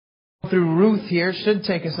through Ruth here. Should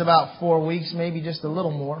take us about 4 weeks, maybe just a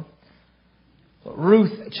little more. But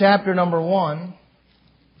Ruth, chapter number 1.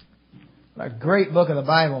 A great book of the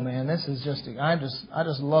Bible, man. This is just, I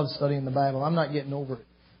just love studying the Bible. I'm not getting over it.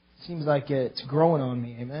 It seems like it's growing on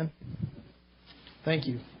me. Amen. Thank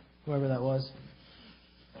you, whoever that was.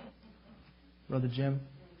 Brother Jim,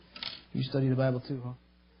 you study the Bible too, huh?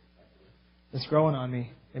 It's growing on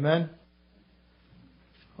me. Amen.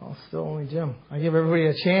 Oh, still only Jim. I give everybody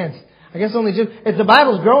a chance. I guess only Jim. If the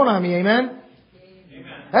Bible's growing on me, amen?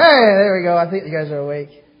 Amen. Hey, there we go. I think you guys are awake.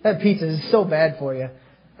 That pizza is so bad for you.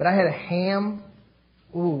 But I had a ham.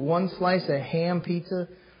 Ooh, one slice of ham pizza.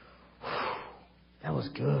 That was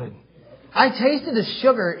good. I tasted the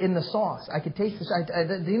sugar in the sauce. I could taste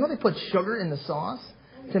the. Do you know they put sugar in the sauce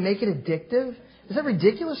to make it addictive? Is that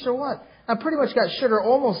ridiculous or what? I pretty much got sugar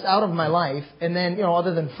almost out of my life, and then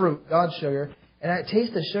other than fruit, God's sugar, and I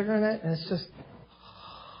taste the sugar in it, and it's just.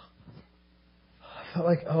 I felt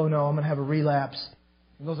like, oh no, I'm gonna have a relapse.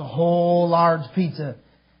 It was a whole large pizza,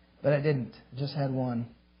 but I didn't. I just had one.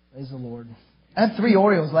 Praise the Lord. I had 3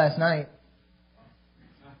 Oreos last night.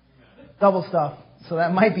 Double stuff. So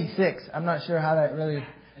that might be 6. I'm not sure how that really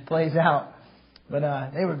plays out. But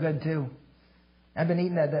they were good too. I've been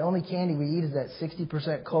eating that. The only candy we eat is that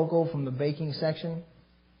 60% cocoa from the baking section.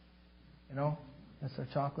 That's our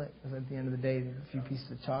chocolate. Because at the end of the day, there's a few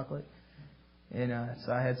pieces of chocolate. And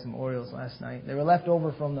so I had some Oreos last night. They were left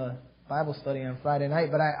over from the Bible study on Friday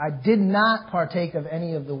night. But I did not partake of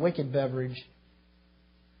any of the wicked beverage.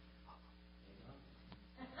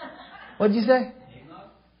 What did you say? Eggnog?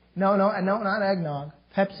 No, not eggnog.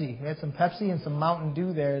 Pepsi. We had some Pepsi and some Mountain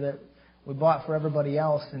Dew there that we bought for everybody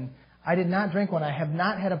else. And I did not drink one. I have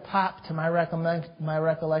not had a pop to my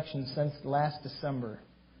recollection since last December.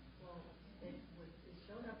 Well, it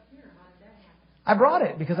showed up here. How did that happen? I brought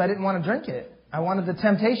it because I didn't want to drink it. I wanted the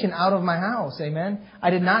temptation out of my house. Amen.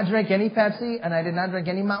 I did not drink any Pepsi and I did not drink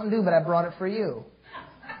any Mountain Dew, but I brought it for you.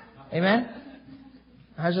 Amen.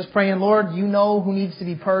 I was just praying, Lord, you know who needs to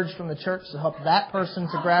be purged from the church, so help that person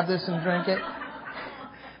to grab this and drink it,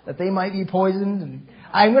 that they might be poisoned. And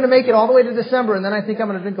I'm going to make it all the way to December, and then I think I'm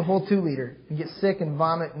going to drink a whole 2-liter and get sick and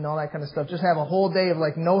vomit and all that kind of stuff. Just have a whole day of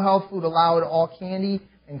no health food allowed, all candy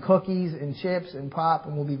and cookies and chips and pop,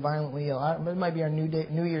 and we'll be violently ill. It might be our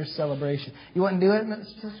New Year's celebration. You wouldn't do it,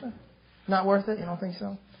 sister? Not worth it? You don't think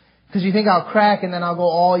so? Because you think I'll crack and then I'll go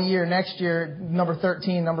all year. Next year, number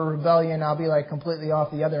 13, number rebellion, I'll be completely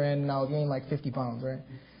off the other end and I'll gain 50 pounds, right?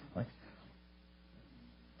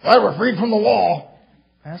 We're freed from the law.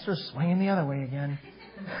 Pastor's swinging the other way again.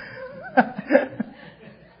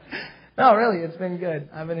 No, really, it's been good.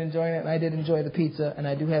 I've been enjoying it, and I did enjoy the pizza, and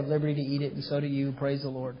I do have liberty to eat it, and so do you. Praise the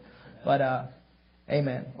Lord. But,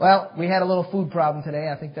 amen. Well, we had a little food problem today.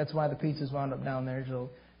 I think that's why the pizza's wound up down there.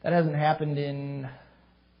 So that hasn't happened in,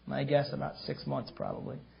 my guess, about 6 months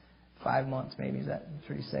probably. 5 months maybe. Is that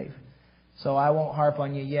pretty safe? So I won't harp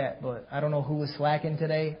on you yet, but I don't know who was slacking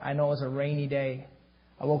today. I know it was a rainy day.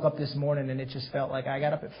 I woke up this morning and it just felt like I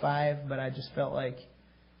got up at 5, but I just felt like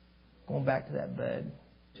going back to that bed.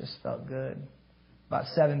 Just felt good. About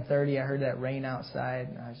 7:30, I heard that rain outside,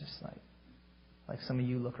 and I was just like some of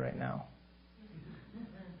you look right now.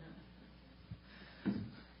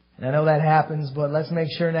 And I know that happens, but let's make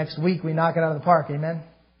sure next week we knock it out of the park. Amen?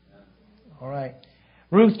 All right.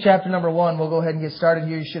 Ruth chapter number 1. We'll go ahead and get started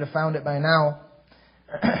here. You should have found it by now.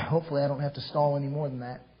 Hopefully I don't have to stall any more than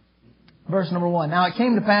that. Verse number 1. Now it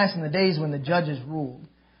came to pass in the days when the judges ruled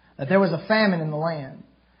that there was a famine in the land.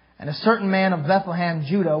 And a certain man of Bethlehem,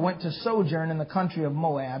 Judah, went to sojourn in the country of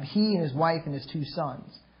Moab, he and his wife and his 2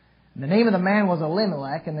 sons. And the name of the man was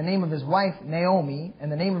Elimelech, and the name of his wife Naomi,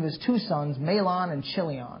 and the name of his 2 sons Mahlon and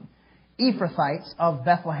Chilion, Ephrathites of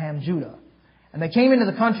Bethlehem, Judah. And they came into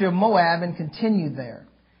the country of Moab and continued there.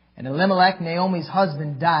 And Elimelech, Naomi's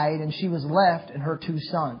husband, died, and she was left and her 2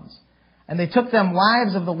 sons. And they took them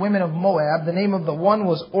wives of the women of Moab. The name of the one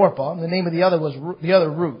was Orpah, and the name of the other was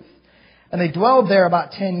Ruth. And they dwelled there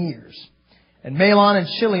about 10 years. And Mahlon and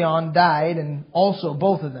Chilion died, and also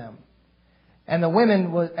both of them. And the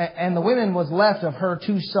women was left of her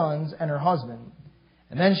 2 sons and her husband.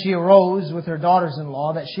 And then she arose with her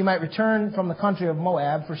daughters-in-law that she might return from the country of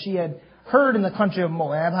Moab, for she had heard in the country of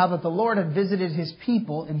Moab how that the Lord had visited his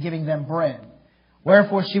people in giving them bread.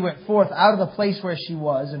 Wherefore she went forth out of the place where she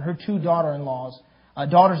was, and her 2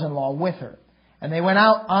 daughters-in-law with her. And they went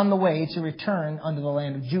out on the way to return unto the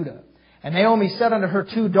land of Judah. And Naomi said unto her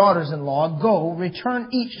 2 daughters-in-law, Go, return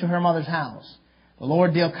each to her mother's house. The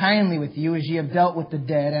Lord deal kindly with you as ye have dealt with the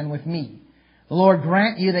dead and with me. The Lord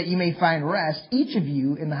grant you that ye may find rest, each of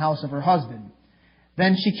you, in the house of her husband.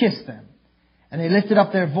 Then she kissed them. And they lifted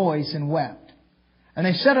up their voice and wept. And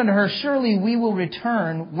they said unto her, Surely we will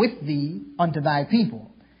return with thee unto thy people.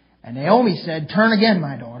 And Naomi said, Turn again,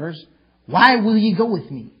 my daughters. Why will ye go with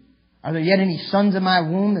me? Are there yet any sons in my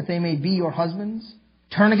womb that they may be your husbands?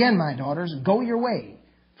 Turn again, my daughters, go your way,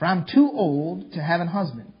 for I'm too old to have an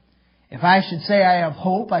husband. If I should say I have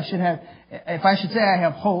hope, if I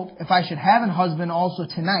should have an husband also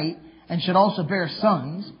tonight, and should also bear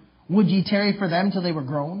sons, would ye tarry for them till they were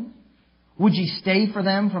grown? Would ye stay for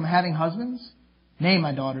them from having husbands? Nay,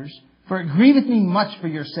 my daughters, for it grieveth me much for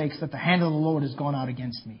your sakes that the hand of the Lord is gone out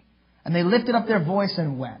against me. And they lifted up their voice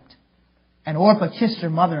and wept. And Orpah kissed her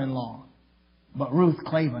mother-in-law, but Ruth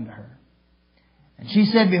clave unto her. And she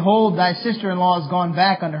said, Behold, thy sister-in-law is gone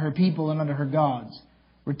back unto her people and unto her gods.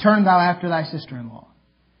 Return thou after thy sister-in-law.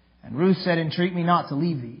 And Ruth said, Entreat me not to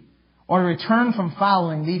leave thee, or to return from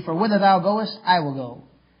following thee, for whither thou goest, I will go.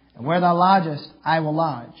 And where thou lodgest, I will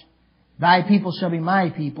lodge. Thy people shall be my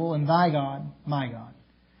people, and thy God, my God.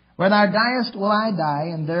 Where thou diest will I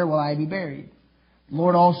die, and there will I be buried. The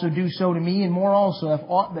Lord also do so to me, and more also, if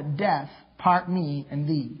aught but death part me and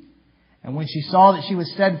thee. And when she saw that she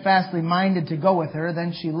was steadfastly minded to go with her,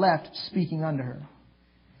 then she left, speaking unto her.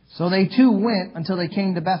 So they two went until they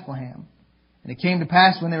came to Bethlehem. And it came to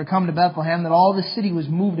pass when they were come to Bethlehem that all the city was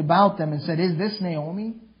moved about them and said, Is this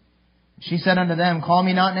Naomi? And she said unto them, Call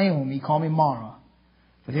me not Naomi, call me Mara.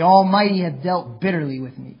 For the Almighty hath dealt very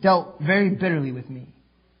bitterly with me.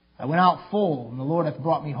 I went out full, and the Lord hath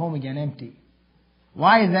brought me home again empty.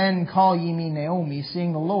 Why then call ye me Naomi,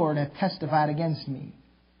 seeing the Lord hath testified against me,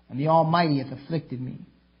 and the Almighty hath afflicted me?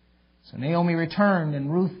 So Naomi returned,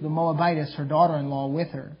 and Ruth the Moabitess, her daughter-in-law, with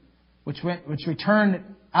her, which returned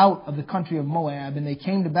out of the country of Moab, and they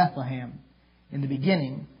came to Bethlehem in the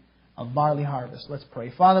beginning of barley harvest. Let's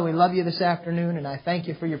pray. Father, we love you this afternoon, and I thank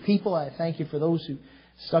you for your people. I thank you for those who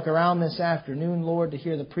stuck around this afternoon, Lord, to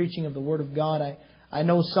hear the preaching of the Word of God. I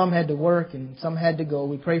know some had to work and some had to go.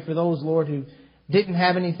 We pray for those, Lord, who didn't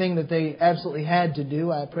have anything that they absolutely had to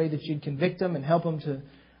do. I pray that you'd convict them and help them to,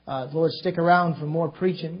 Lord, stick around for more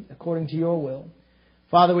preaching according to your will.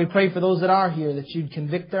 Father, we pray for those that are here that you'd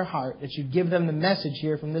convict their heart, that you'd give them the message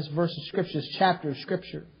here from this verse of Scripture, this chapter of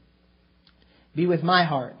Scripture. Be with my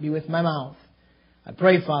heart, be with my mouth. I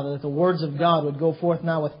pray, Father, that the words of God would go forth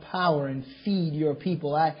now with power and feed your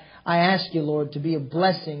people. I ask you, Lord, to be a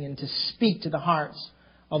blessing and to speak to the hearts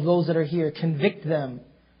of those that are here. Convict them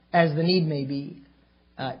as the need may be.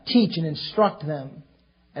 Teach and instruct them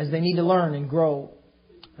as they need to learn and grow.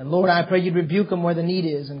 And Lord, I pray you'd rebuke them where the need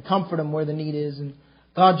is and comfort them where the need is. And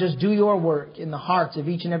God, just do your work in the hearts of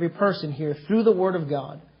each and every person here through the Word of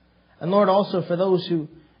God. And Lord, also for those who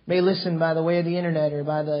may listen by the way of the internet or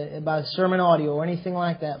by the sermon audio or anything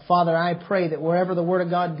like that. Father, I pray that wherever the Word of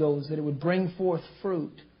God goes, that it would bring forth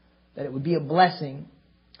fruit, that it would be a blessing,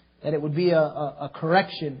 that it would be a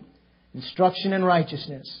correction, instruction in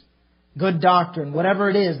righteousness, good doctrine, whatever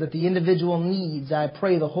it is that the individual needs. I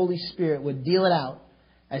pray the Holy Spirit would deal it out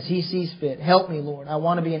as He sees fit. Help me, Lord. I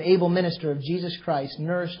want to be an able minister of Jesus Christ,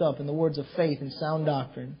 nourished up in the words of faith and sound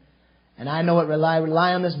doctrine. And I know it rely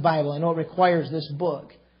on this Bible. I know it requires this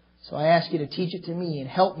book. So I ask you to teach it to me and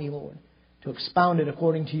help me, Lord, to expound it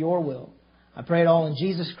according to your will. I pray it all in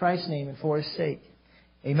Jesus Christ's name and for His sake.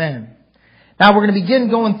 Amen. Now we're going to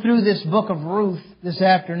begin going through this book of Ruth this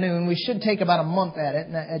afternoon. We should take about a month at it,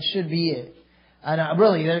 and that should be it. And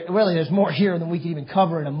really, there's more here than we can even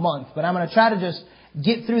cover in a month. But I'm going to try to just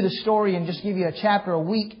get through the story and just give you a chapter a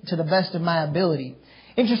week to the best of my ability.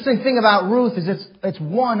 Interesting thing about Ruth is it's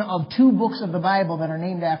one of two books of the Bible that are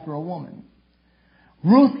named after a woman.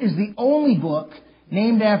 Ruth is the only book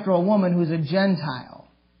named after a woman who's a Gentile.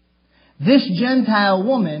 This Gentile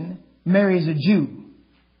woman marries a Jew.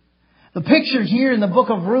 The picture here in the book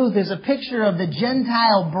of Ruth is a picture of the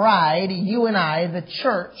Gentile bride, you and I, the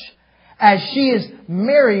church, as she is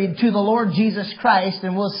married to the Lord Jesus Christ.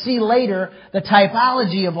 And we'll see later the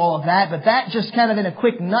typology of all of that. But that just kind of in a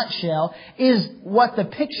quick nutshell is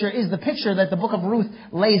the picture that the book of Ruth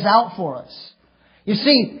lays out for us. You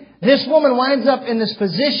see, this woman winds up in this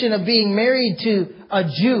position of being married to a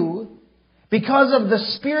Jew because of the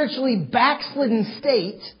spiritually backslidden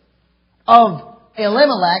state of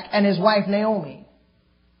Elimelech and his wife Naomi.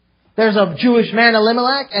 There's a Jewish man,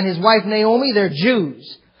 Elimelech, and his wife Naomi. They're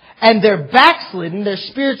Jews. And they're backslidden. They're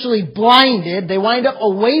spiritually blinded. They wind up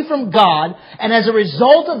away from God. And as a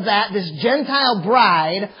result of that, this Gentile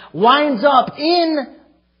bride winds up in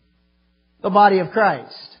the body of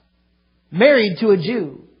Christ, married to a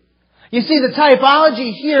Jew. You see, the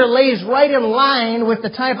typology here lays right in line with the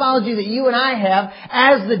typology that you and I have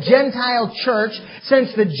as the Gentile church.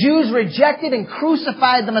 Since the Jews rejected and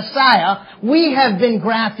crucified the Messiah, we have been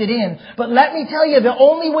grafted in. But let me tell you, the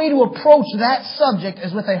only way to approach that subject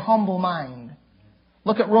is with a humble mind.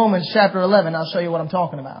 Look at Romans chapter 11. I'll show you what I'm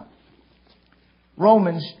talking about.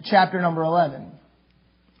 Romans chapter number 11.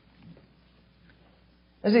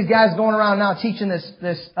 There's these guys going around now teaching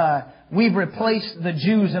we've replaced the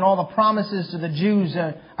Jews and all the promises to the Jews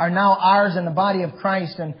are now ours in the body of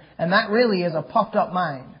Christ. And that really is a puffed up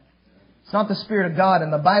mind. It's not the Spirit of God,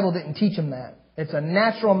 and the Bible didn't teach him that. It's a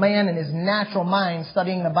natural man in his natural mind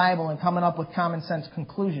studying the Bible and coming up with common sense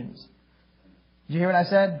conclusions. Did you hear what I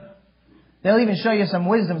said? They'll even show you some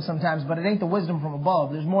wisdom sometimes, but it ain't the wisdom from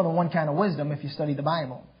above. There's more than one kind of wisdom if you study the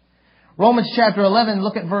Bible. Romans chapter 11,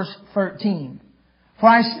 look at verse 13. For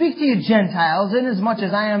I speak to you Gentiles, inasmuch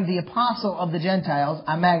as I am the apostle of the Gentiles,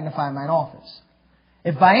 I magnify mine office.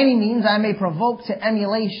 If by any means I may provoke to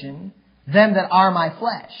emulation them that are my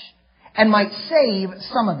flesh, and might save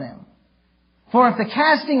some of them. For if the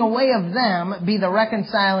casting away of them be the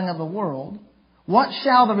reconciling of the world, what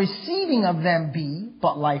shall the receiving of them be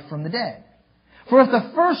but life from the dead? For if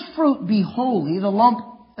the first fruit be holy, the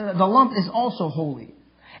lump is also holy.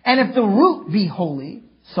 And if the root be holy,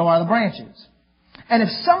 so are the branches. And if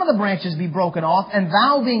some of the branches be broken off, and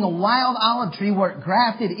thou being a wild olive tree wert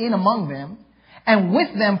grafted in among them, and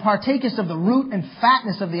with them partakest of the root and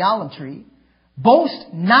fatness of the olive tree,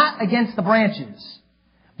 boast not against the branches.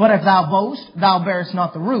 But if thou boast, thou bearest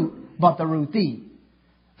not the root, but the root thee.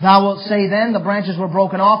 Thou wilt say then, the branches were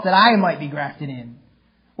broken off that I might be grafted in.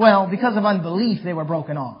 Well, because of unbelief they were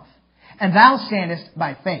broken off. And thou standest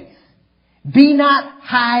by faith. Be not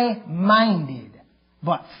high-minded,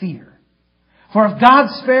 but fear. For if God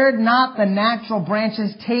spared not the natural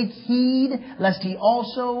branches, take heed lest he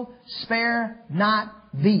also spare not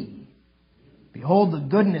thee. Behold the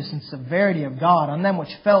goodness and severity of God on them which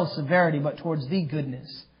fell severity, but towards thee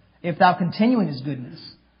goodness, if thou continue in his goodness.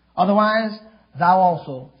 Otherwise, thou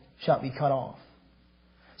also shalt be cut off.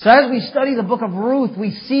 So as we study the book of Ruth, we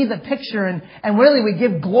see the picture and really we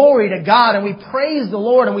give glory to God and we praise the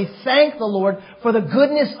Lord and we thank the Lord for the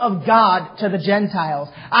goodness of God to the Gentiles.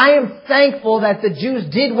 I am thankful that the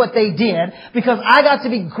Jews did what they did because I got to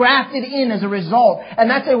be grafted in as a result. And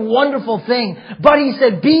that's a wonderful thing. But he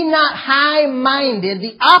said, be not high-minded.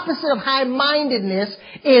 The opposite of high-mindedness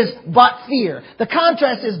is but fear. The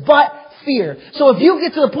contrast is but fear. So if you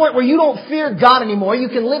get to the point where you don't fear God anymore, you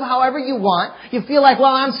can live however you want. You feel like,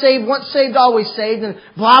 well, I'm saved, once saved, always saved, and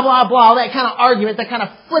blah, blah, blah, that kind of argument, that kind of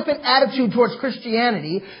flippant attitude towards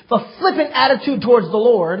Christianity, the flippant attitude towards the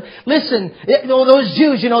Lord. Listen, those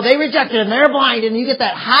Jews, they rejected and they're blinded, and you get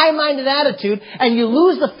that high-minded attitude, and you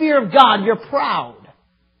lose the fear of God. You're proud.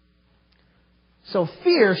 So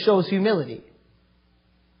fear shows humility.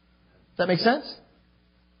 Does that make sense?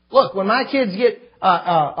 Look, when my kids get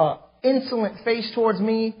insolent face towards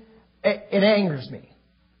me, it angers me.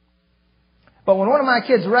 But when one of my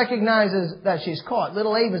kids recognizes that she's caught,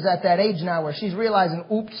 little Ava's at that age now where she's realizing,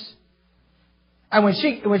 oops. And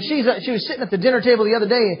she was sitting at the dinner table the other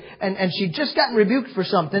day and she'd just gotten rebuked for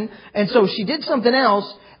something, and so she did something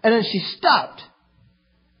else, and then she stopped.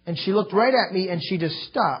 And she looked right at me and she just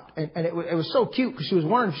stopped. And it was so cute because she was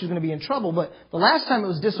worried she was going to be in trouble. But the last time it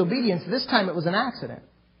was disobedience, this time it was an accident.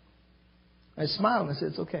 I smiled and I said,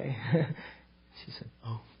 it's okay. She said,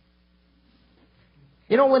 oh.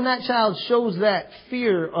 When that child shows that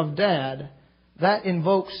fear of Dad, that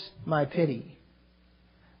invokes my pity.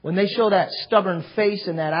 When they show that stubborn face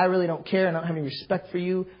and that I really don't care and I don't have any respect for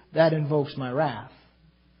you, that invokes my wrath.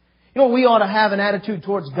 We ought to have an attitude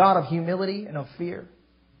towards God of humility and of fear.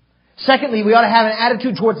 Secondly, we ought to have an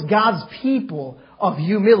attitude towards God's people of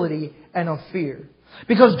humility and of fear.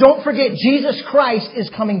 Because don't forget, Jesus Christ is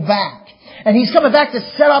coming back. And He's coming back to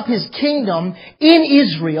set up His kingdom in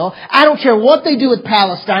Israel. I don't care what they do with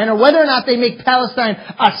Palestine or whether or not they make Palestine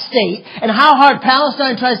a state and how hard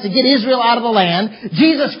Palestine tries to get Israel out of the land.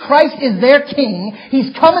 Jesus Christ is their king.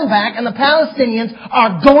 He's coming back and the Palestinians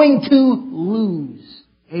are going to lose.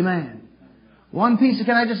 Amen.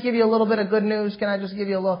 Can I just give you a little bit of good news? Can I just give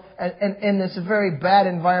you a little, in this very bad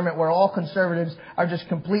environment where all conservatives are just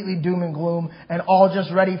completely doom and gloom and all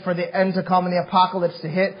just ready for the end to come and the apocalypse to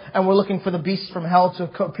hit, and we're looking for the beasts from hell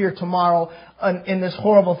to appear tomorrow in this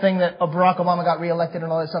horrible thing that Barack Obama got reelected and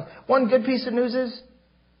all that stuff. One good piece of news is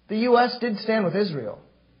the U.S. did stand with Israel.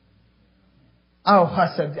 Oh,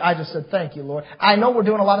 I just said, thank you, Lord. I know we're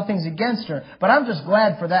doing a lot of things against her, but I'm just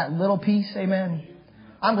glad for that little piece. Amen.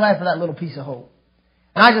 I'm glad for that little piece of hope.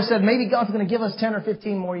 And I just said, maybe God's going to give us 10 or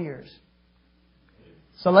 15 more years.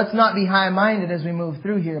 So let's not be high-minded as we move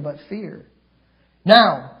through here, but fear.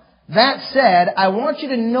 Now, that said, I want you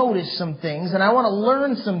to notice some things, and I want to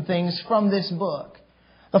learn some things from this book.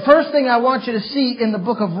 The first thing I want you to see in the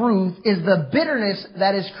book of Ruth is the bitterness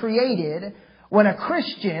that is created when a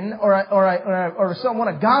Christian or someone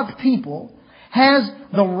of God's people has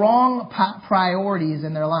the wrong priorities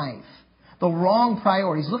in their life. The wrong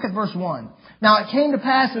priorities. Look at verse 1. Now it came to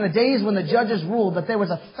pass in the days when the judges ruled that there was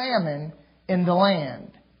a famine in the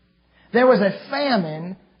land. There was a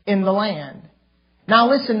famine in the land. Now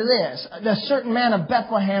listen to this. A certain man of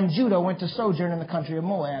Bethlehem, Judah, went to sojourn in the country of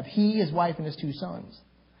Moab. He, his wife, and his 2 sons.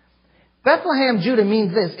 Bethlehem, Judah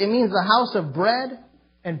means this. It means the house of bread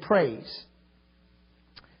and praise.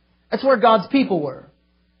 That's where God's people were.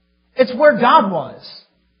 It's where God was.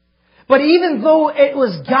 But even though it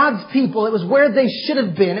was God's people, it was where they should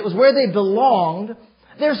have been, it was where they belonged,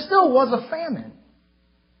 there still was a famine.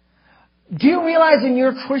 Do you realize in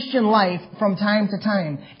your Christian life, from time to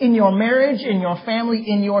time, in your marriage, in your family,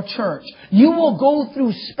 in your church, you will go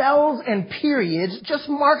through spells and periods, just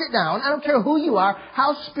mark it down, I don't care who you are,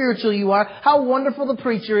 how spiritual you are, how wonderful the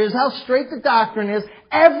preacher is, how straight the doctrine is,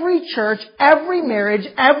 every church, every marriage,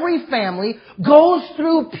 every family goes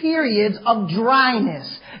through periods of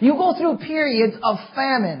dryness. You go through periods of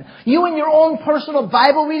famine. You in your own personal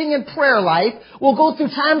Bible reading and prayer life will go through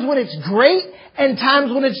times when it's great and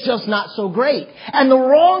times when it's just not so great. And the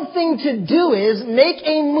wrong thing to do is make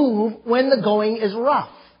a move when the going is rough.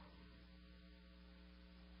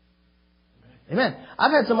 Amen.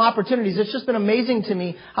 I've had some opportunities. It's just been amazing to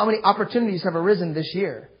me how many opportunities have arisen this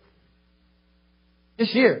year.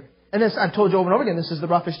 This year. And this, I've told you over and over again, this is the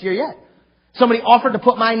roughest year yet. Somebody offered to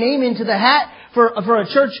put my name into the hat for a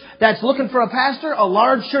church that's looking for a pastor, a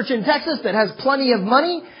large church in Texas that has plenty of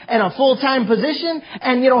money and a full-time position.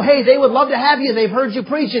 And, hey, they would love to have you. They've heard you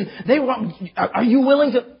preach. And they want, are you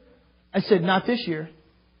willing to? I said, not this year.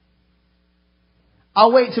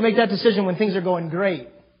 I'll wait to make that decision when things are going great.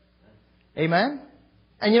 Amen?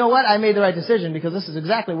 And you know what? I made the right decision because this is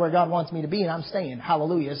exactly where God wants me to be and I'm staying.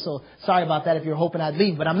 Hallelujah. So sorry about that if you're hoping I'd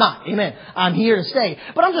leave, but I'm not. Amen. I'm here to stay.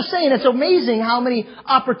 But I'm just saying it's amazing how many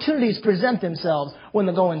opportunities present themselves when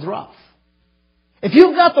the going's rough. If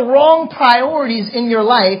you've got the wrong priorities in your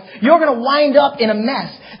life, you're going to wind up in a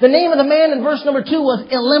mess. The name of the man in verse number 2 was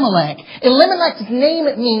Elimelech. Elimelech's name,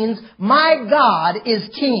 it means, my God is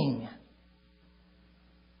king.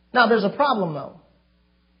 Now there's a problem though.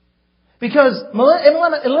 Because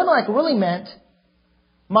Elimelech really meant,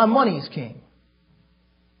 my money's king.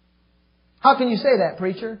 How can you say that,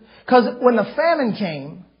 preacher? Because when the famine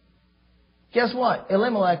came, guess what?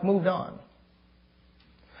 Elimelech moved on.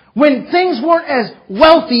 When things weren't as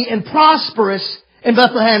wealthy and prosperous in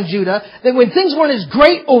Bethlehem, Judah, that when things weren't as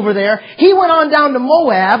great over there, he went on down to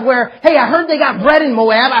Moab where, hey, I heard they got bread in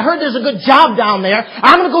Moab. I heard there's a good job down there.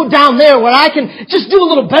 I'm going to go down there where I can just do a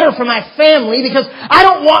little better for my family because I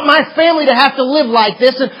don't want my family to have to live like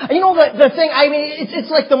this. And you know the thing, I mean,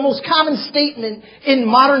 it's like the most common statement in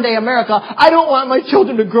modern day America. I don't want my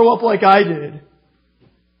children to grow up like I did.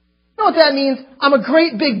 You know what that means? I'm a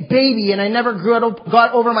great big baby and I never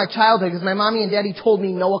got over my childhood because my mommy and daddy told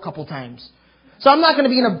me no a couple times. So I'm not going to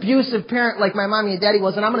be an abusive parent like my mommy and daddy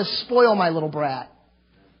was, and I'm going to spoil my little brat.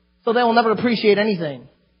 So they will never appreciate anything.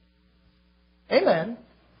 Amen.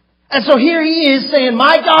 And so here he is saying,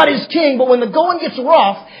 my God is king, but when the going gets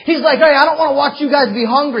rough, he's like, hey, I don't want to watch you guys be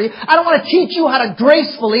hungry. I don't want to teach you how to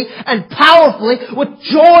gracefully and powerfully, with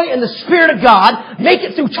joy and the Spirit of God, make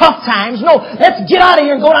it through tough times. No, let's get out of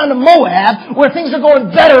here and go down to Moab, where things are going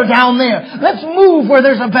better down there. Let's move where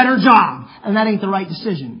there's a better job. And that ain't the right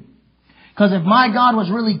decision. Because if my God was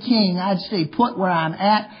really king, I'd stay put where I'm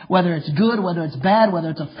at, whether it's good, whether it's bad, whether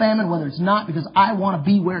it's a famine, whether it's not, because I want to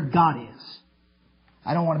be where God is.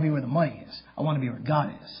 I don't want to be where the money is. I want to be where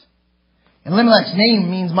God is. And Elimelech's name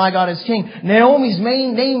means my God is king. Naomi's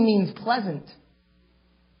main name means pleasant.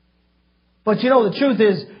 But the truth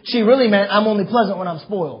is, she really meant I'm only pleasant when I'm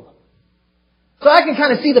spoiled. So I can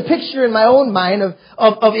kind of see the picture in my own mind of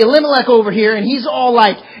Elimelech over here, and he's all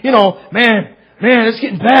like, Man, it's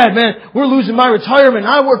getting bad, man. We're losing my retirement.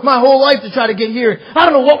 I worked my whole life to try to get here. I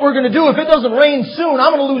don't know what we're going to do. If it doesn't rain soon,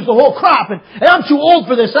 I'm going to lose the whole crop. And I'm too old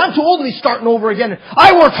for this. I'm too old to be starting over again.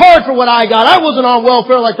 I worked hard for what I got. I wasn't on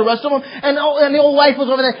welfare like the rest of them. And the old wife was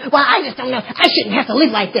over there. Well, I just don't know. I shouldn't have to live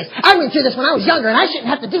like this. I went through this when I was younger, and I shouldn't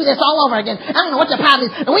have to do this all over again. I don't know what the problem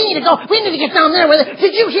is. And we need to go. We need to get down there with it.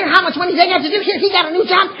 Did you hear how much money they got to do here? He got a new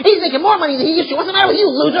job. He's making more money than he used to. What's the matter with you,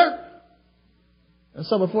 loser? And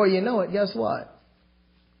so before you know it, guess what?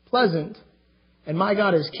 Pleasant, and my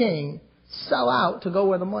God is king, sell out to go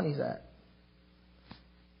where the money's at.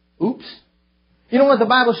 Oops. You know what the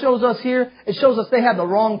Bible shows us here? It shows us they had the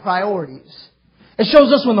wrong priorities. It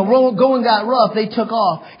shows us when the road going got rough, they took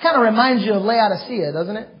off. Kind of reminds you of Laodicea,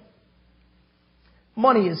 doesn't it?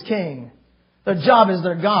 Money is king. Their job is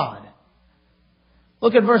their God.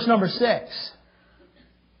 Look at verse number 6.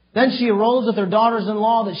 Then she arose with her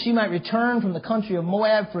daughters-in-law that she might return from the country of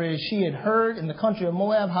Moab, for as she had heard in the country of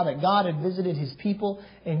Moab how that God had visited His people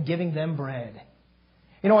in giving them bread.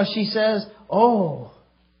 You know what she says? Oh,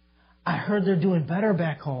 I heard they're doing better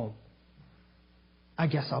back home. I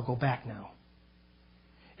guess I'll go back now.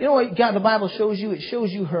 You know what God, the Bible shows you? It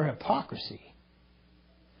shows you her hypocrisy.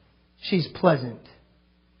 She's pleasant.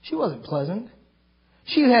 She wasn't pleasant.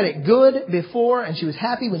 She had it good before, and she was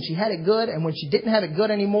happy when she had it good, and when she didn't have it good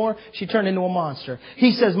anymore, she turned into a monster.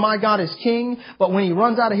 He says, my God is king, but when he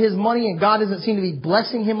runs out of his money and God doesn't seem to be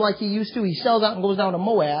blessing him like he used to, he sells out and goes down to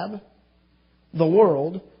Moab, the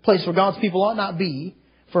world, place where God's people ought not be,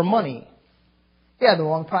 for money. He had the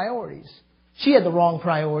wrong priorities. She had the wrong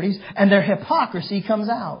priorities, and their hypocrisy comes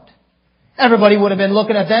out. Everybody would have been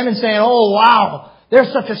looking at them and saying, oh, wow,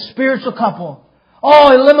 they're such a spiritual couple.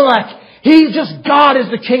 Oh, Elimelech, God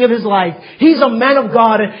is the king of his life. He's a man of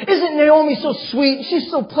God. And isn't Naomi so sweet?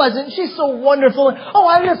 She's so pleasant. She's so wonderful. Oh,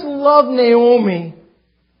 I just love Naomi.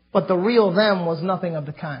 But the real them was nothing of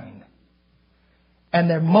the kind. And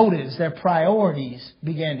their motives, their priorities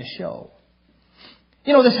began to show.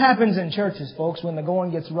 You know, this happens in churches, folks. When the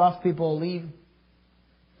going gets rough, people leave.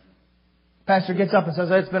 Pastor gets up and says,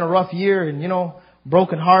 it's been a rough year and,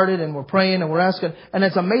 brokenhearted, and we're praying and we're asking. And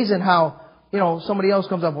it's amazing how, somebody else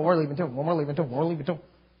comes up, well, we're leaving too. Well, we're leaving too. We're leaving too.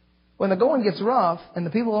 When the going gets rough and the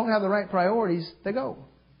people don't have the right priorities, they go.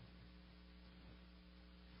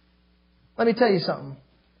 Let me tell you something.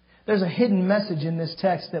 There's a hidden message in this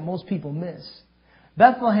text that most people miss.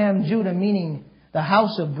 Bethlehem, Judah, meaning the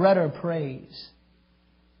house of bread or praise.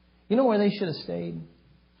 You know where they should have stayed?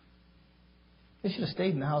 They should have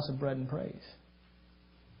stayed in the house of bread and praise.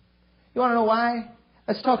 You want to know why?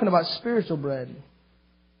 That's talking about spiritual bread.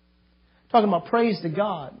 Talking about praise to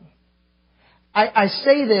God. I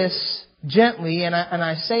say this gently, and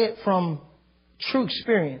I say it from true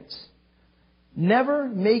experience. Never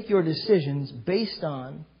make your decisions based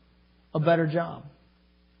on a better job.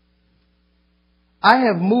 I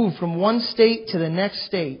have moved from one state to the next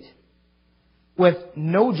state with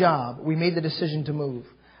no job. We made the decision to move.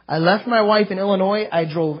 I left my wife in Illinois. I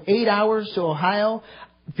drove 8 hours to Ohio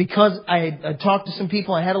because I talked to some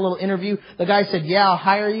people. I had a little interview. The guy said, yeah, I'll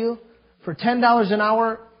hire you. For $10 an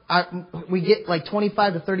hour, we get like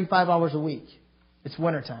 25 to 35 hours a week. It's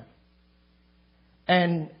wintertime.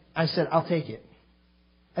 And I said, I'll take it.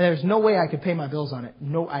 And there's no way I could pay my bills on it.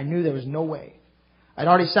 No, I knew there was no way. I'd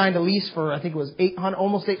already signed a lease for, I think it was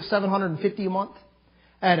almost $750 a month.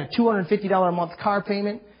 I had a $250 a month car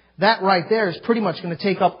payment. That right there is pretty much going to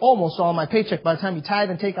take up almost all my paycheck by the time you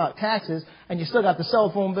tithe and take out taxes. And you still got the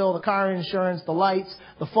cell phone bill, the car insurance, the lights,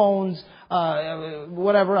 the phones,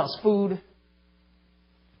 whatever else, food.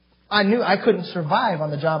 I knew I couldn't survive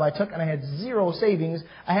on the job I took, and I had zero savings.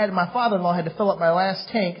 My father-in-law had to fill up my last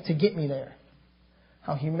tank to get me there.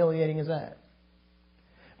 How humiliating is that?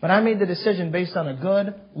 But I made the decision based on a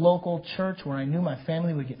good local church where I knew my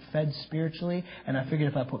family would get fed spiritually. And I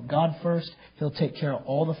figured if I put God first, He'll take care of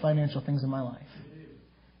all the financial things in my life.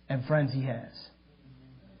 And friends, He has.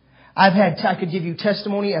 I could give you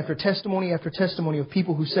testimony after testimony after testimony of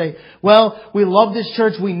people who say, well, we love this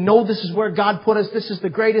church. We know this is where God put us. This is the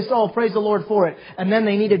greatest. Oh, praise the Lord for it. And then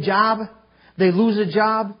they need a job. They lose a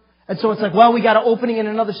job. And so it's like, well, we got an opening in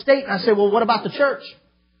another state. And I say, well, what about the church?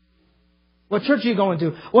 What church are you going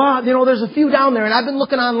to? Well, there's a few down there, and I've been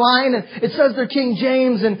looking online, and it says they're King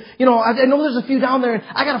James, and, I know there's a few down there, and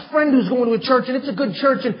I got a friend who's going to a church, and it's a good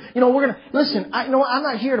church, and, we're going to, listen, I'm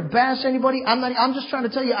not here to bash anybody. I'm just trying to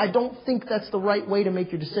tell you, I don't think that's the right way to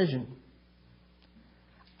make your decision.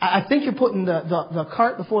 I think you're putting the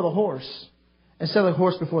cart before the horse, instead of the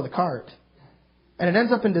horse before the cart. And it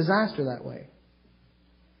ends up in disaster that way.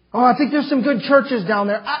 Oh, I think there's some good churches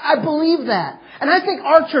down there. I believe that. And I think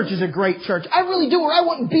our church is a great church. I really do, or I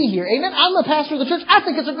wouldn't be here. Amen? I'm the pastor of the church. I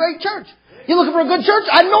think it's a great church. You looking for a good church?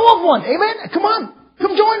 I know of one. Amen? Come on.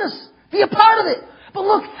 Come join us. Be a part of it. But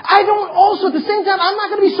look, I don't also, at the same time, I'm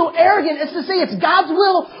not going to be so arrogant as to say it's God's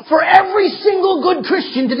will for every single good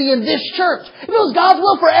Christian to be in this church. If it was God's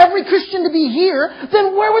will for every Christian to be here,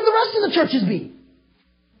 then where would the rest of the churches be?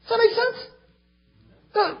 Does that make sense?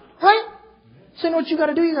 Right? So you know what you got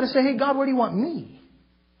to do? You got to say, hey, God, where do you want me?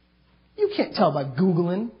 You can't tell by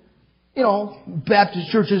Googling, Baptist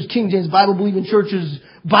churches, King James Bible believing churches,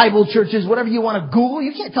 Bible churches, whatever you want to Google.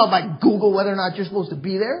 You can't tell by Google whether or not you're supposed to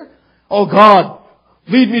be there. Oh, God,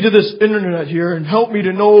 lead me to this internet here and help me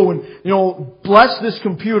to know and, bless this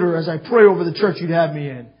computer as I pray over the church you'd have me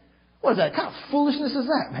in. What is that? What kind of foolishness is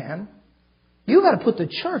that, man? You've got to put the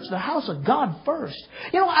church, the house of God first.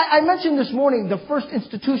 I mentioned this morning the first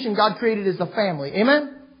institution God created is the family.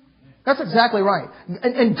 Amen? That's exactly right.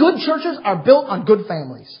 And good churches are built on good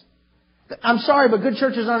families. I'm sorry, but good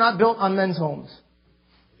churches are not built on men's homes.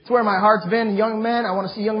 It's where my heart's been. Young men, I want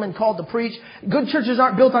to see young men called to preach. Good churches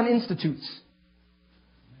aren't built on institutes.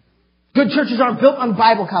 Good churches aren't built on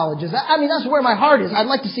Bible colleges. That's where my heart is.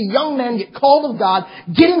 I'd like to see young men get called of God,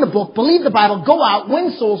 get in the book, believe the Bible, go out,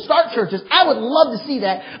 win souls, start churches. I would love to see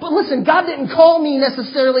that. But listen, God didn't call me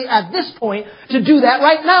necessarily at this point to do that.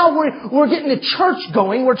 Right now, we're getting a church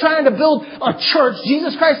going. We're trying to build a church.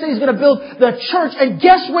 Jesus Christ said He's going to build the church. And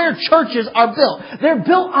guess where churches are built? They're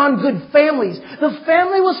built on good families. The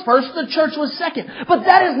family was first, the church was second. But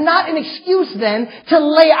that is not an excuse then to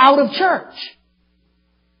lay out of church.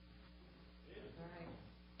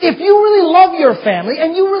 If you really love your family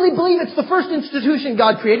and you really believe it's the first institution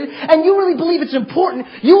God created and you really believe it's important,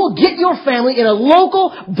 you will get your family in a local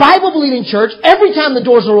Bible-believing church every time the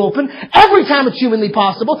doors are open, every time it's humanly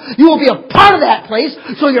possible. You will be a part of that place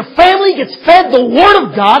so your family gets fed the Word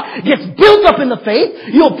of God, gets built up in the faith.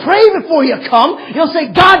 You'll pray before you come. You'll say,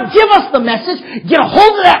 God, give us the message. Get a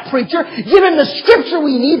hold of that preacher. Give him the scripture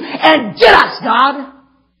we need and get us, God,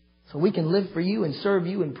 so we can live for you and serve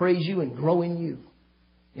you and praise you and grow in you.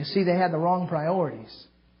 You see, they had the wrong priorities.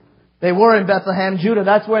 They were in Bethlehem, Judah.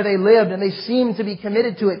 That's where they lived, and they seemed to be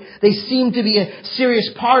committed to it. They seemed to be a serious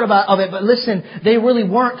part of it. But listen, they really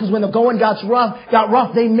weren't, because when the going got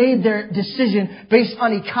rough, they made their decision based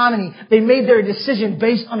on economy. They made their decision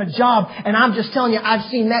based on a job. And I'm just telling you, I've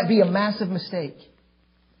seen that be a massive mistake.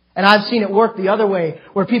 And I've seen it work the other way,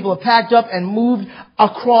 where people have packed up and moved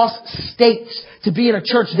across states to be in a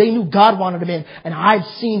church they knew God wanted them in. And I've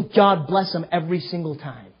seen God bless them every single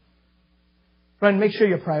time. Friend, make sure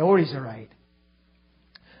your priorities are right.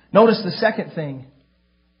 Notice the second thing.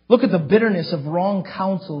 Look at the bitterness of wrong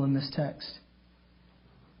counsel in this text.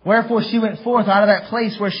 Wherefore she went forth out of that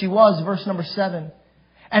place where she was, verse number 7,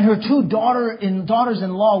 and her two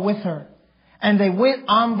daughters-in-law with her. And they went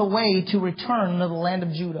on the way to return to the land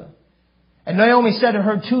of Judah. And Naomi said to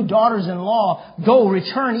her two daughters-in-law, Go,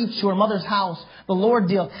 return each to her mother's house. The Lord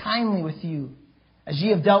deal kindly with you, as ye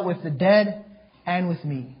have dealt with the dead and with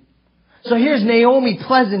me. So here's Naomi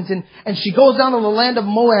pleasant, and she goes down to the land of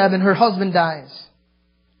Moab, and her husband dies.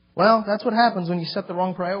 Well, that's what happens when you set the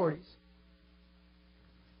wrong priorities.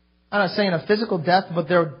 I'm not saying a physical death, but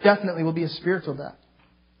there definitely will be a spiritual death.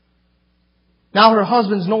 Now her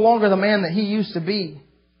husband's no longer the man that he used to be.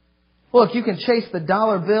 Look, you can chase the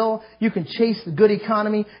dollar bill. You can chase the good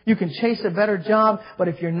economy. You can chase a better job. But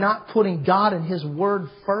if you're not putting God and His Word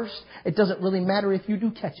first, it doesn't really matter if you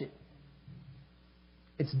do catch it.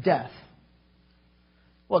 It's death.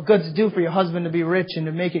 What good's it do for your husband to be rich and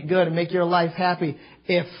to make it good and make your life happy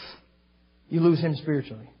if you lose him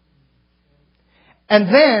spiritually? And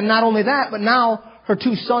then, not only that, but now her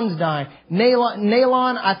two sons die.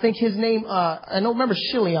 Nalon, I think his name, I don't remember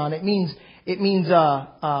Shilion. It means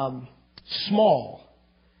small.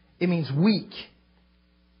 It means weak.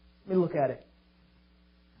 Let me look at it.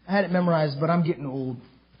 I had it memorized, but I'm getting old.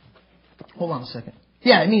 Hold on a second.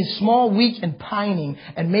 Yeah, it means small, weak, and pining.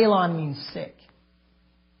 And Malon means sick.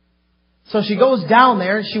 So she goes down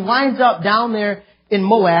there. She winds up down there in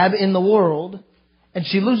Moab, in the world. And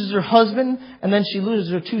she loses her husband, and then she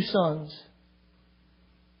loses her two sons.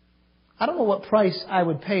 I don't know what price I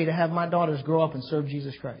would pay to have my daughters grow up and serve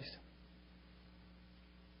Jesus Christ.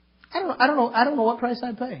 I don't know what price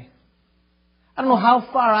I'd pay. I don't know how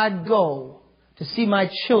far I'd go to see my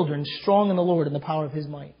children strong in the Lord in the power of His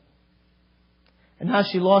might. And now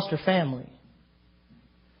she lost her family.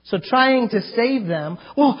 So trying to save them,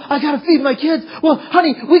 well, I got to feed my kids. Well,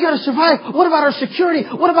 honey, we got to survive. What about our security?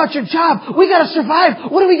 What about your job? We got to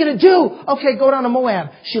survive. What are we going to do? Okay, go down to Moab.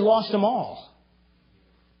 She lost them all.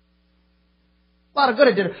 A lot of good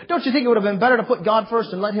it did her. Don't you think it would have been better to put God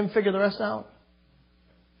first and let Him figure the rest out?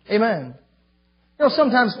 Amen. You know,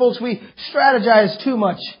 sometimes, folks, we strategize too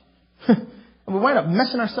much. And we wind up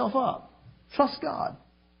messing ourselves up. Trust God.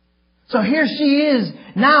 So here she is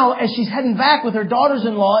now as she's heading back with her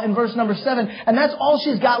daughters-in-law in verse number 7. And that's all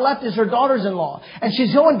she's got left is her daughters-in-law. And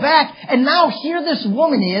she's going back. And now here this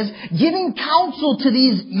woman is giving counsel to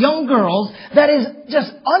these young girls that is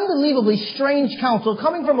just unbelievably strange counsel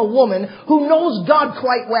coming from a woman who knows God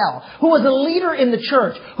quite well, who was a leader in the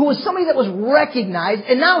church, who was somebody that was recognized.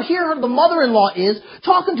 And now here the mother-in-law is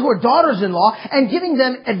talking to her daughters-in-law and giving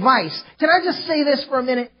them advice. Can I just say this for a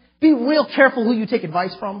minute? Be real careful who you take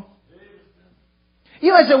advice from.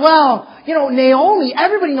 You might say, well, Naomi,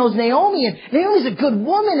 everybody knows Naomi, and Naomi's a good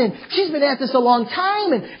woman, and she's been at this a long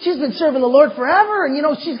time, and she's been serving the Lord forever, and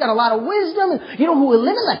she's got a lot of wisdom, and you know who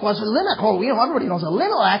Elimelech was? Everybody knows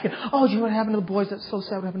Elimelech, and do you know what happened to the boys? That's so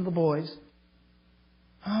sad what happened to the boys.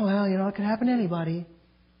 Oh, well, it could happen to anybody.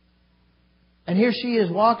 And here she is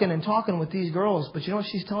walking and talking with these girls, but you know what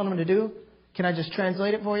she's telling them to do? Can I just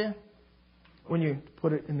translate it for you? When you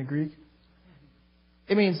put it in the Greek.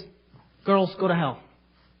 It means, girls, go to hell.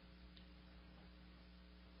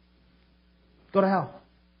 Go to hell.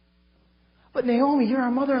 But Naomi, you're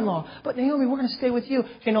our mother-in-law. But Naomi, we're going to stay with you.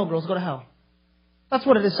 Okay, no, girls, go to hell. That's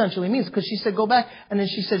what it essentially means. Because she said, go back. And then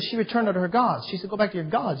she said, she returned unto her gods. She said, go back to your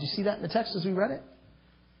gods. You see that in the text as we read it?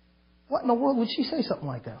 What in the world would she say something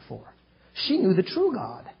like that for? She knew the true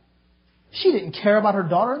God. She didn't care about her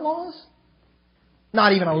daughter-in-laws.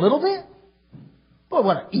 Not even a little bit. But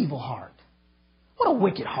what an evil heart. What a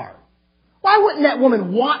wicked heart. Why wouldn't that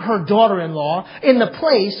woman want her daughter-in-law in the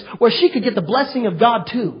place where she could get the blessing of God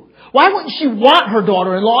too? Why wouldn't she want her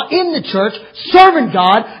daughter-in-law in the church, serving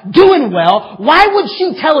God, doing well? Why would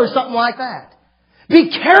she tell her something like that? Be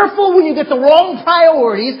careful when you get the wrong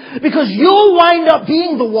priorities, because you'll wind up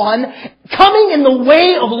being the one coming in the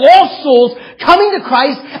way of lost souls, coming to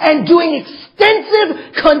Christ and doing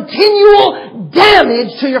extensive, continual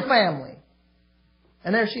damage to your family.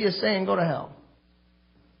 And there she is saying, go to hell.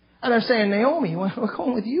 And they're saying, Naomi, we're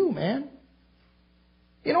going with you, man.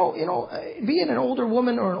 Being an older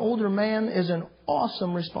woman or an older man is an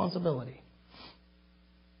awesome responsibility.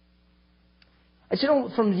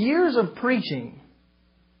 And from years of preaching,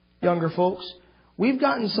 younger folks, we've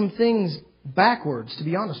gotten some things backwards, to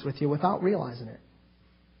be honest with you, without realizing it.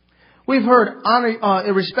 We've heard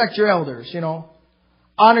respect your elders,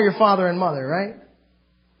 honor your father and mother, right?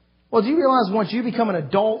 Well, do you realize once you become an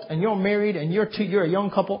adult and you're married and you're a young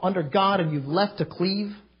couple under God and you've left to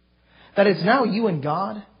cleave, that it's now you and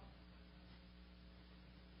God?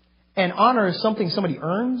 And honor is something somebody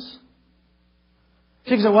earns?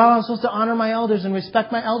 She can say, well, I'm supposed to honor my elders and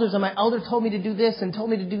respect my elders, and my elder told me to do this and told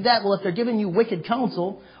me to do that. Well, if they're giving you wicked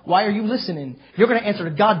counsel, why are you listening? You're going to answer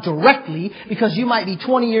to God directly, because you might be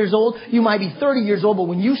 20 years old, you might be 30 years old, but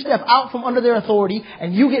when you step out from under their authority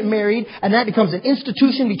and you get married and that becomes an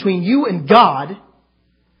institution between you and God,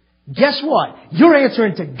 guess what? You're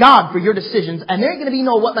answering to God for your decisions, and there ain't going to be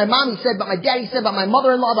no what my mommy said, about my daddy said, about my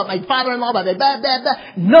mother-in-law, about my father-in-law, about blah, blah, blah.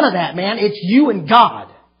 None of that, man. It's you and God.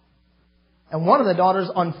 And one of the daughters,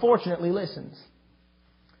 unfortunately, listens.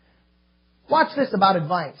 Watch this about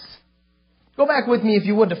advice. Go back with me, if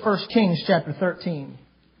you would, to 1 Kings chapter 13.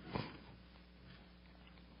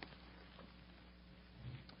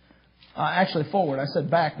 Actually, forward. I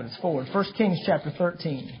said back, but it's forward. 1 Kings chapter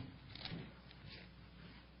 13.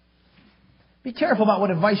 Be careful about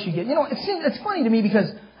what advice you get. It's funny to me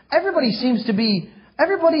because everybody seems to be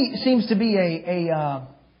a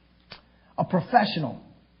professional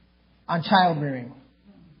on child rearing.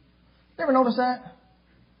 You ever notice that?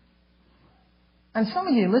 And some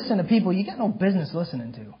of you listen to people you got no business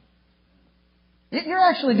listening to. You're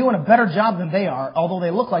actually doing a better job than they are, although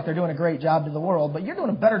they look like they're doing a great job to the world, but you're doing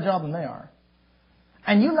a better job than they are.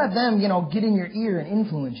 And you let them, get in your ear and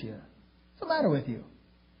influence you. What's the matter with you?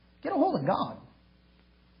 Get a hold of God.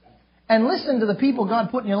 And listen to the people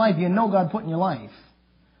God put in your life, God put in your life.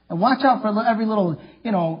 And watch out for every little,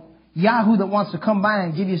 Yahoo that wants to come by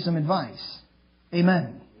and give you some advice.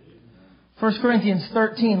 Amen. 1 Corinthians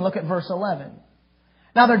 13, look at verse 11.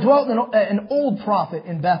 Now there dwelt an old prophet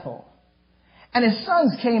in Bethel, and his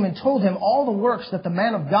sons came and told him all the works that the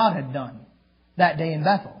man of God had done that day in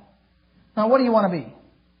Bethel. Now what do you want to be?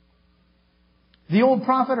 The old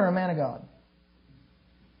prophet or a man of God?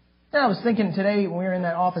 I was thinking today when we were in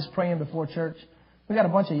that office praying before church, we got a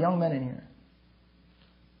bunch of young men in here.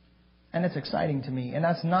 And it's exciting to me. And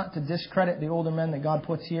that's not to discredit the older men that God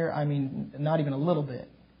puts here. I mean, not even a little bit.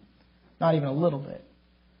 Not even a little bit.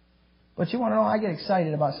 But you want to know, I get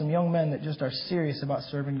excited about some young men that just are serious about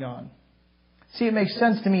serving God. See, it makes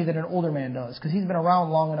sense to me that an older man does, because he's been around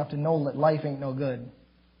long enough to know that life ain't no good.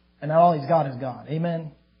 And that all he's got is God.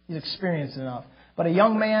 Amen? He's experienced enough. But a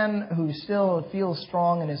young man who still feels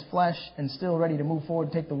strong in his flesh and still ready to move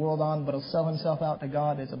forward, take the world on, but he'll sell himself out to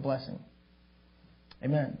God is a blessing.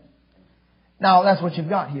 Amen. Now, that's what you've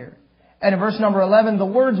got here. And in verse number 11, the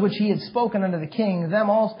words which he had spoken unto the king,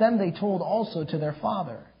 them they told also to their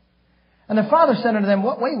father. And their father said unto them,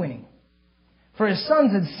 what way went he? For his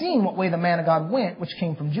sons had seen what way the man of God went, which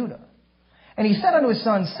came from Judah. And he said unto his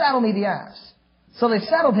sons, saddle me the ass. So they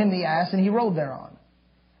saddled him the ass, and he rode thereon.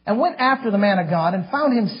 And went after the man of God, and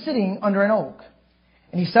found him sitting under an oak.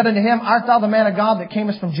 And he said unto him, art thou the man of God that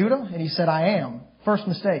camest from Judah? And he said, I am. First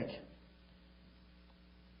mistake.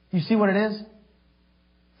 You see what it is?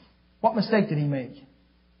 What mistake did he make?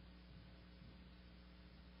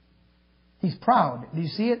 He's proud. Do you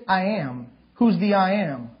see it? I am. Who's the I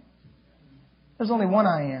am? There's only one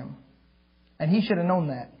I am. And he should have known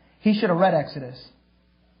that. He should have read Exodus.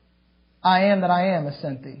 I am that I am has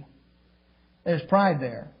sent thee. There's pride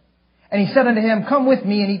there. And he said unto him, come with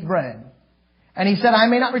me and eat bread. And he said, I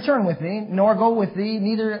may not return with thee, nor go with thee,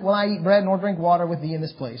 neither will I eat bread nor drink water with thee in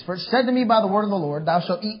this place. For it said to me by the word of the Lord, thou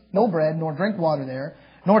shalt eat no bread nor drink water there,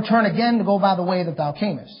 nor turn again to go by the way that thou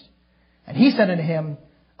camest. And he said unto him,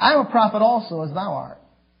 I am a prophet also as thou art.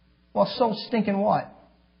 Well, so stinking what?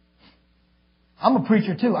 I'm a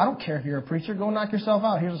preacher too. I don't care if you're a preacher. Go knock yourself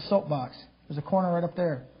out. Here's a soapbox. There's a corner right up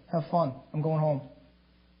there. Have fun. I'm going home.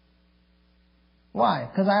 Why?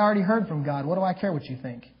 Because I already heard from God. What do I care what you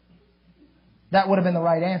think? That would have been the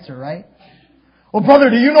right answer, right? Well, brother,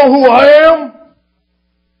 do you know who I am?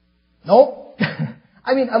 Nope.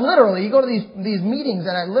 I mean, literally, you go to these meetings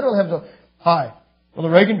and I literally have to, hi, Brother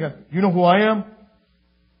Ragan, you know who I am?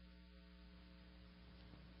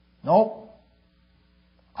 Nope.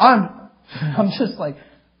 I'm just like,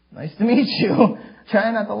 nice to meet you.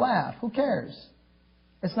 Trying not to laugh. Who cares?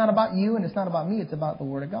 It's not about you and it's not about me. It's about the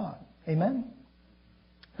Word of God. Amen?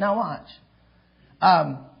 Now watch.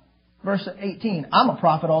 Verse 18. I'm a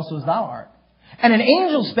prophet also as thou art. And an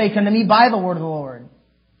angel spake unto me by the word of the Lord.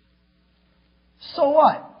 So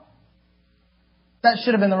what? That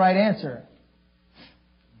should have been the right answer.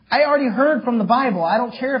 I already heard from the Bible. I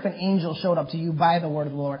don't care if an angel showed up to you by the word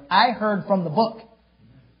of the Lord. I heard from the book.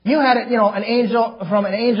 You had it, an angel, from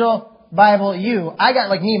an angel, Bible, you. I got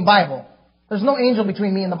like me and Bible. There's no angel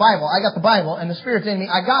between me and the Bible. I got the Bible and the Spirit's in me.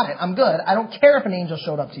 I got it. I'm good. I don't care if an angel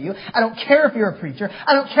showed up to you. I don't care if you're a preacher.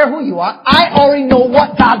 I don't care who you are. I already know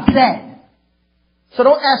what God said. So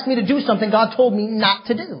don't ask me to do something God told me not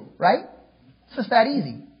to do. Right? It's just that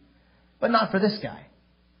easy. But not for this guy.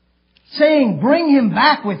 Saying, bring him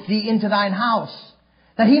back with thee into thine house,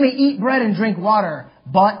 that he may eat bread and drink water.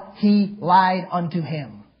 But he lied unto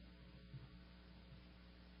him.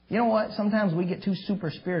 You know what? Sometimes we get too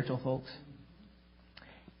super spiritual, folks.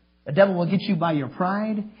 The devil will get you by your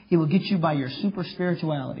pride. He will get you by your super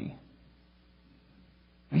spirituality.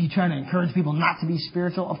 Are you trying to encourage people not to be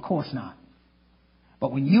spiritual? Of course not.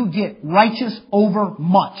 But when you get righteous over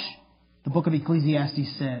much, the book of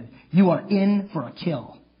Ecclesiastes said, you are in for a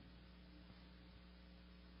kill.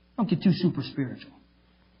 Don't get too super spiritual.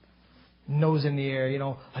 Nose in the air,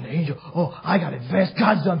 an angel. Oh, I got advanced.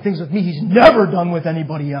 God's done things with me He's never done with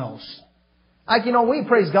anybody else. We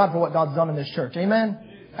praise God for what God's done in this church. Amen?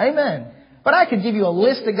 Amen. But I could give you a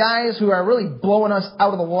list of guys who are really blowing us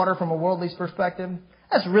out of the water from a worldly perspective.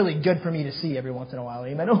 That's really good for me to see every once in a while.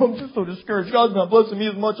 Amen. Oh, I'm just so discouraged. God's not blessing me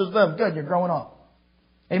as much as them. Good, you're growing up.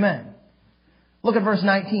 Amen. Look at verse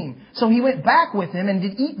 19. So he went back with him and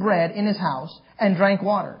did eat bread in his house and drank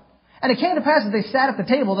water. And it came to pass as they sat at the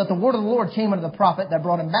table that the word of the Lord came unto the prophet that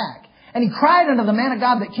brought him back. And he cried unto the man of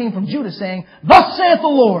God that came from Judah, saying, Thus saith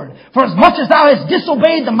the Lord, for as much as thou hast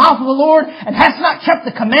disobeyed the mouth of the Lord, and hast not kept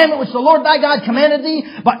the commandment which the Lord thy God commanded thee,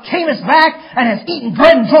 but camest back, and hast eaten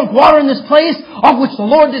bread and drunk water in this place, of which the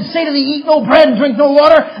Lord did say to thee, Eat no bread and drink no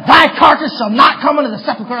water, thy carcass shall not come into the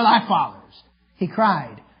sepulchre of thy fathers. He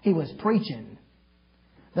cried. He was preaching.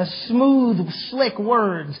 The smooth, slick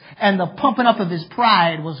words and the pumping up of his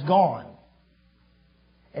pride was gone.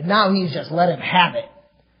 And now he's just let him have it.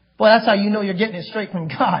 Boy, that's how you know you're getting it straight from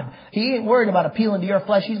God. He ain't worried about appealing to your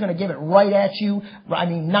flesh. He's going to give it right at you,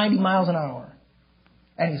 90 miles an hour.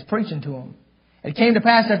 And he's preaching to him. It came to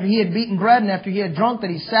pass after he had beaten bread and after he had drunk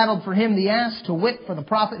that he saddled for him the ass to wit for the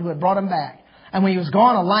prophet who had brought him back. And when he was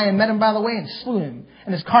gone, a lion met him by the way and slew him.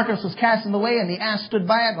 And his carcass was cast in the way, and the ass stood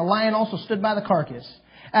by it, and the lion also stood by the carcass.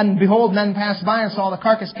 And behold, men passed by and saw the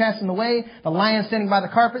carcass cast in the way, the lion standing by the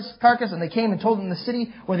carcass, and they came and told him in the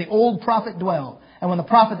city where the old prophet dwelled. And when the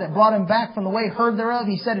prophet that brought him back from the way heard thereof,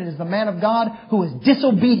 he said, It is the man of God who is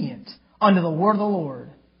disobedient unto the word of the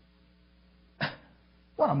Lord.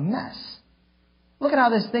 What a mess. Look at how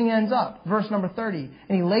this thing ends up. Verse number 30.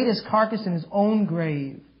 And he laid his carcass in his own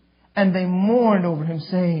grave, and they mourned over him,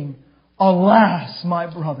 saying, Alas, my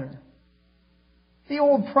brother. The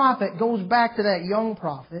old prophet goes back to that young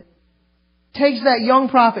prophet, takes that young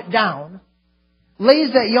prophet down,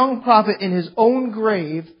 lays that young prophet in his own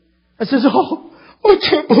grave, and says, Oh, I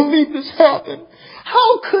can't believe this happened.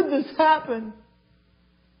 How could this happen?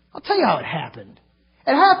 I'll tell you how it happened.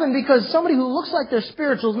 It happened because somebody who looks like they're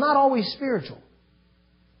spiritual is not always spiritual.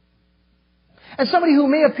 And somebody who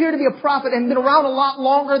may appear to be a prophet and been around a lot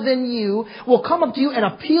longer than you will come up to you and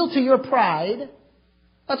appeal to your pride.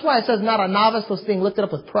 That's why it says not a novice that's being lifted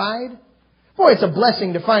up with pride. Boy, it's a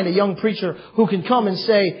blessing to find a young preacher who can come and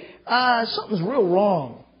say, something's real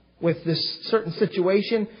wrong with this certain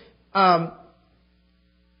situation. I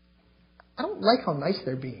don't like how nice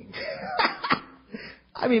they're being.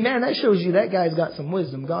 I mean, man, that shows you that guy's got some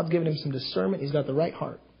wisdom. God's given him some discernment. He's got the right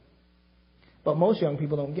heart. But most young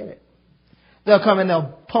people don't get it. They'll come and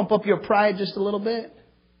they'll pump up your pride just a little bit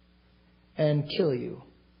and kill you,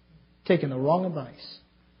 taking the wrong advice.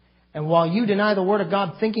 And while you deny the Word of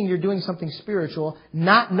God, thinking you're doing something spiritual,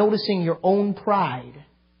 not noticing your own pride,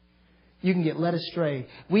 you can get led astray.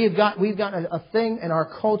 We've got a thing in our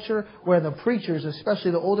culture where the preachers,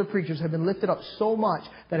 especially the older preachers, have been lifted up so much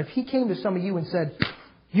that if he came to some of you and said,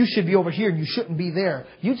 you should be over here and you shouldn't be there,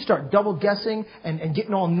 you'd start double guessing and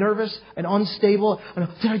getting all nervous and unstable. And,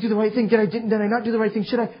 did I do the right thing? Did I not do the right thing?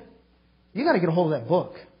 Should I? You got to get a hold of that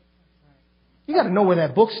book. You got to know where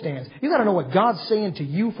that book stands. You got to know what God's saying to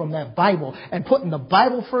you from that Bible. And putting the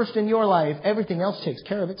Bible first in your life, everything else takes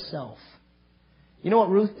care of itself. You know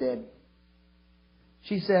what Ruth did?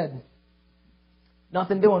 She said,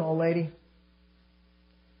 nothing doing, old lady.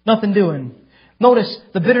 Nothing doing. Notice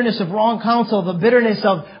the bitterness of wrong counsel, the bitterness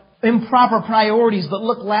of improper priorities, but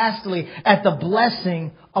look lastly at the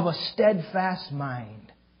blessing of a steadfast mind.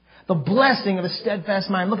 The blessing of a steadfast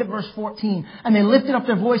mind. Look at verse 14. And they lifted up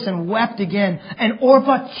their voice and wept again. And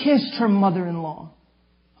Orpah kissed her mother-in-law.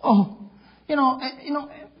 Oh, cleaving's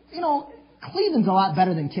a lot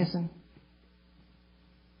better than kissing.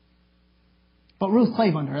 But Ruth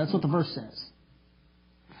clave unto her. That's what the verse says.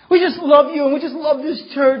 We just love you and we just love this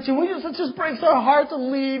church and it just breaks our heart to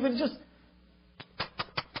leave and just...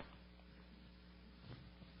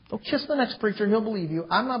 Don't kiss the next preacher, he'll believe you.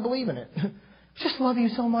 I'm not believing it. Just love you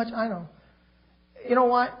so much, I know. You know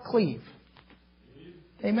what? Cleave.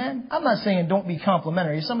 Amen? I'm not saying don't be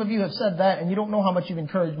complimentary. Some of you have said that and you don't know how much you've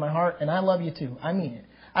encouraged my heart, and I love you too. I mean it.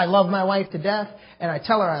 I love my wife to death and I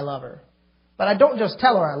tell her I love her. But I don't just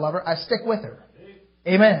tell her I love her, I stick with her.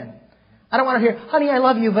 Amen. I don't want to hear, honey, I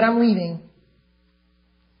love you, but I'm leaving.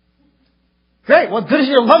 Great, what good is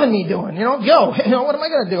your loving me doing? Go. What am I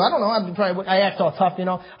going to do? I don't know. I act all tough,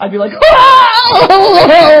 I'd be like, oh,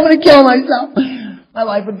 I'm going to kill myself. My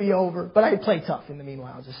life would be over. But I'd play tough in the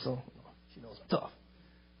meanwhile, just so she knows I'm tough.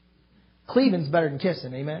 Cleaving's better than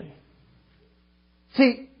kissing, amen?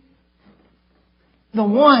 See, the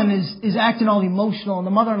one is acting all emotional, and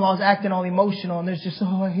the mother-in-law is acting all emotional, and there's just,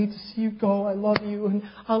 I hate to see you go, I love you, and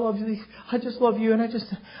I just love you, and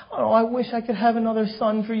I wish I could have another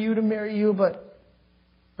son for you to marry you, but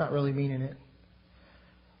not really meaning it.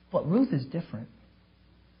 But Ruth is different.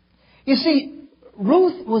 You see,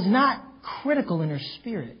 Ruth was not critical in her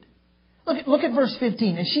spirit. Look at verse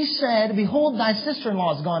 15. And she said, behold, thy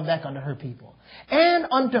sister-in-law is gone back unto her people, and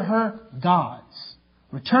unto her gods.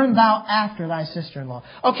 Return thou after thy sister-in-law.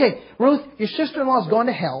 Okay, Ruth, your sister-in-law has gone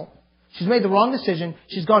to hell. She's made the wrong decision.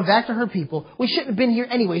 She's gone back to her people. We shouldn't have been here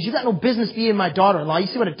anyways. You've got no business being my daughter-in-law. You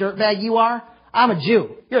see what a dirtbag you are? I'm a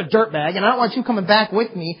Jew. You're a dirtbag, and I don't want you coming back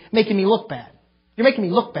with me making me look bad. You're making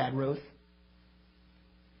me look bad, Ruth.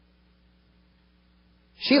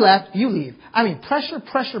 She left, you leave. I mean, pressure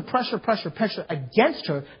against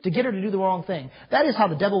her to get her to do the wrong thing. That is how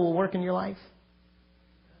the devil will work in your life.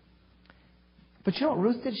 But you know what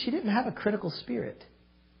Ruth did? She didn't have a critical spirit.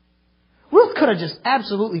 Ruth could have just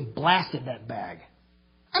absolutely blasted that bag.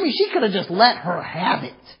 I mean, she could have just let her have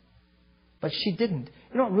it. But she didn't.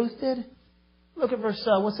 You know what Ruth did? Look at verse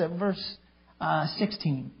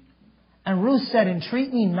 16. And Ruth said,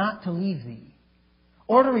 entreat me not to leave thee,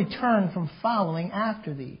 or to return from following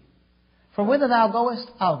after thee. For whither thou goest,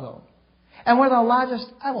 I'll go. And where thou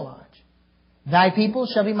lodgest, I will lodge. Thy people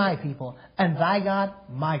shall be my people, and thy God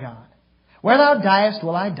my God. Where thou diest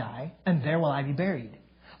will I die, and there will I be buried.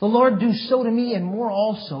 The Lord do so to me, and more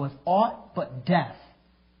also, if aught but death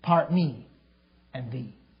part me and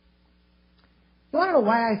thee. You want to know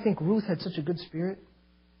why I think Ruth had such a good spirit?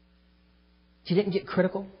 She didn't get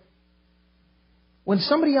critical. When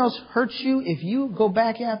somebody else hurts you, if you go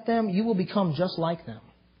back at them, you will become just like them.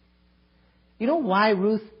 You know why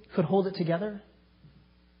Ruth could hold it together?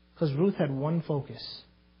 Because Ruth had one focus.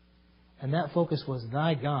 And that focus was,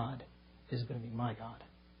 thy God is going to be my God.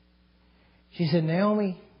 She said,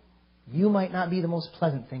 Naomi, you might not be the most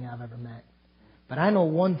pleasant thing I've ever met, but I know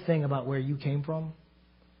one thing about where you came from.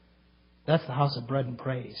 That's the house of bread and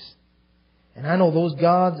praise. And I know those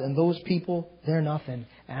gods and those people, they're nothing.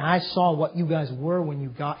 And I saw what you guys were when you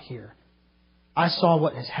got here. I saw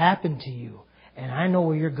what has happened to you. And I know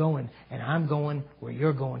where you're going. And I'm going where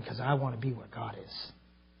you're going because I want to be where God is.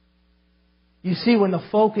 You see, when the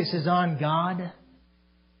focus is on God,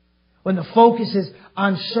 When the focus is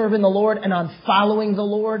on serving the Lord and on following the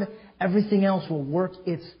Lord, everything else will work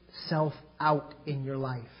itself out in your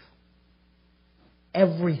life.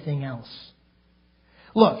 Everything else.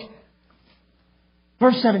 Look,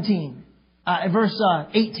 verse 18.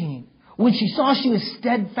 When she saw she was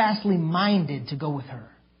steadfastly minded to go with her.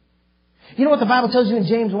 You know what the Bible tells you in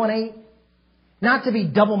James 1:8? Not to be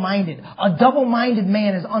double-minded. A double-minded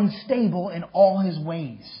man is unstable in all his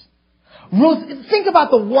ways. Ruth, think about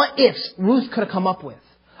the what-ifs Ruth could have come up with.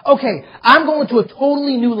 Okay, I'm going to a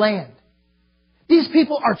totally new land. These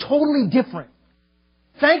people are totally different.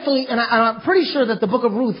 Thankfully, and I'm pretty sure that the book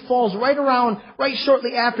of Ruth falls right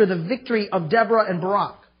shortly after the victory of Deborah and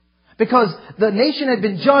Barak. Because the nation had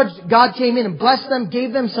been judged, God came in and blessed them,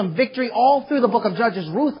 gave them some victory all through the book of Judges.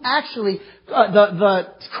 Ruth actually, the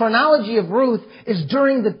chronology of Ruth is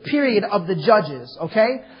during the period of the Judges,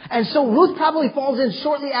 okay? And so Ruth probably falls in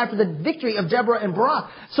shortly after the victory of Deborah and Barak.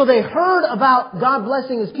 So they heard about God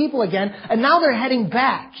blessing His people again, and now they're heading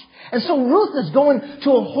back. And so Ruth is going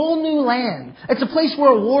to a whole new land. It's a place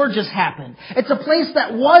where a war just happened. It's a place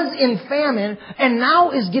that was in famine and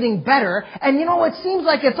now is getting better. And it seems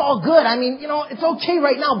like it's all good. I mean, it's okay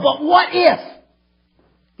right now. But what if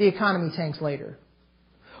the economy tanks later?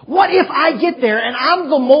 What if I get there and I'm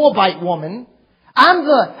the Moabite woman? I'm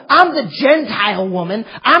the Gentile woman.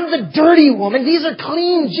 I'm the dirty woman. These are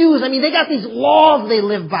clean Jews. I mean, they got these laws they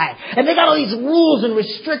live by. And they got all these rules and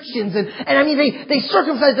restrictions. And I mean, they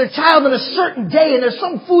circumcise their child on a certain day. And there's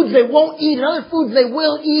some foods they won't eat and other foods they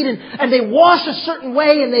will eat. And they wash a certain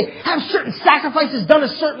way. And they have certain sacrifices done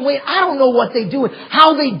a certain way. I don't know what they do and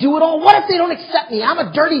how they do it all. What if they don't accept me? I'm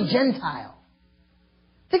a dirty Gentile.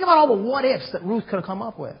 Think about all the what ifs that Ruth could have come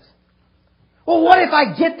up with. Well, what if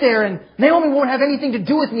I get there and Naomi won't have anything to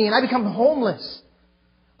do with me and I become homeless?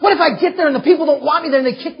 What if I get there and the people don't want me there and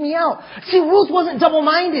they kick me out? See, Ruth wasn't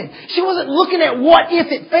double-minded. She wasn't looking at what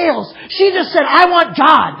if it fails. She just said, I want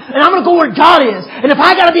God, and I'm going to go where God is. And if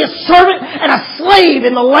I got to be a servant and a slave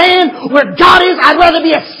in the land where God is, I'd rather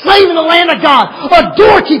be a slave in the land of God, a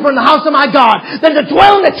doorkeeper in the house of my God, than to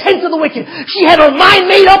dwell in the tents of the wicked. She had her mind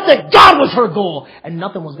made up that God was her goal, and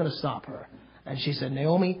nothing was going to stop her. And she said,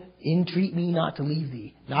 Naomi, entreat me not to leave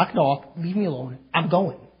thee. Knock it off. Leave me alone. I'm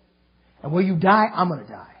going. And where you die, I'm going to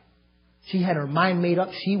die. She had her mind made up.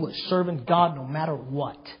 She was serving God no matter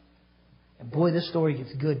what. And boy, this story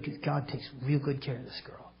gets good because God takes real good care of this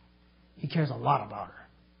girl. He cares a lot about her.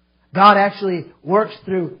 God actually works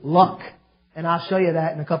through luck. And I'll show you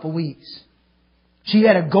that in a couple weeks. She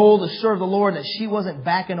had a goal to serve the Lord that she wasn't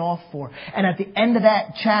backing off for. And at the end of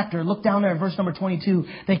that chapter, look down there at verse number 22,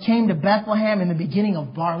 they came to Bethlehem in the beginning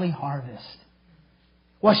of barley harvest.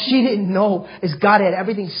 What she didn't know is God had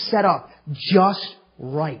everything set up just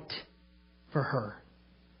right for her.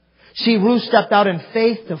 Ruth stepped out in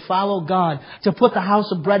faith to follow God, to put the house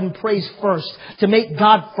of bread and praise first, to make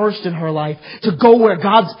God first in her life, to go where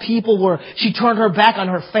God's people were. She turned her back on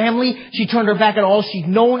her family. She turned her back on all she'd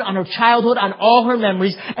known, on her childhood, on all her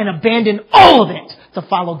memories, and abandoned all of it to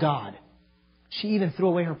follow God. She even threw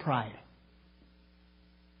away her pride.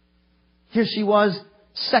 Here she was,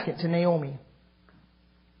 second to Naomi.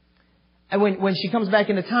 And when she comes back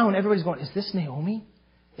into town, everybody's going, is this Naomi?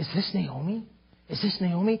 Is this Naomi? Is this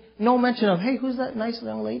Naomi? No mention of, hey, who's that nice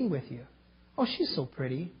young lady with you? Oh, she's so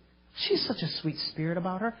pretty. She's such a sweet spirit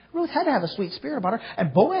about her. Ruth had to have a sweet spirit about her.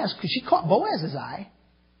 And Boaz, because she caught Boaz's eye.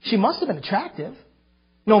 She must have been attractive.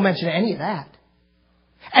 No mention of any of that.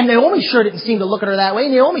 And Naomi sure didn't seem to look at her that way.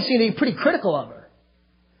 Naomi seemed to be pretty critical of her.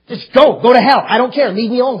 Just go to hell. I don't care.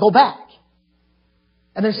 Leave me alone. Go back.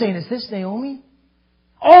 And they're saying, is this Naomi?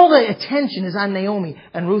 All the attention is on Naomi,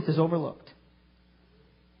 and Ruth is overlooked.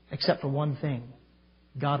 Except for one thing.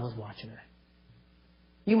 God was watching her.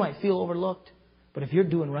 You might feel overlooked, but if you're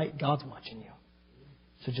doing right, God's watching you.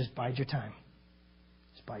 So just bide your time.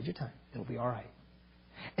 Just bide your time. It'll be all right.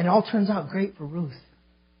 And it all turns out great for Ruth.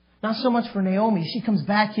 Not so much for Naomi. She comes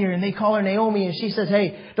back here and they call her Naomi and she says,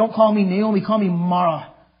 hey, don't call me Naomi, call me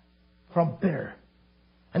Mara, for I'm bitter.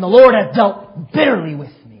 And the Lord hath dealt bitterly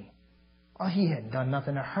with me. Well, He hadn't done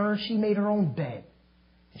nothing to her. She made her own bed.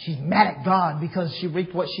 And she's mad at God because she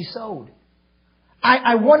reaped what she sowed.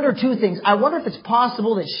 I wonder two things. I wonder if it's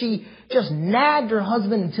possible that she just nagged her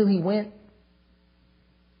husband until he went.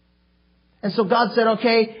 And so God said,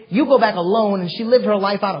 okay, you go back alone. And she lived her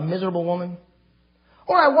life out a miserable woman.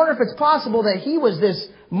 Or I wonder if it's possible that he was this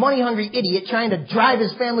money-hungry idiot trying to drive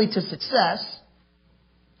his family to success.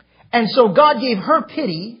 And so God gave her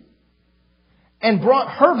pity and brought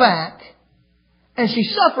her back. And she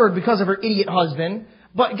suffered because of her idiot husband.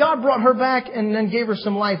 But God brought her back and then gave her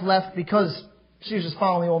some life left because she was just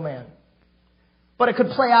following the old man. But it could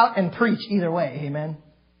play out and preach either way. Amen.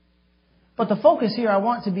 But the focus here I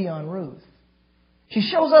want to be on Ruth. She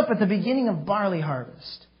shows up at the beginning of barley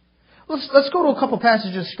harvest. Let's go to a couple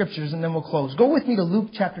passages of scriptures and then we'll close. Go with me to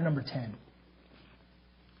Luke chapter number 10.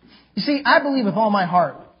 You see, I believe with all my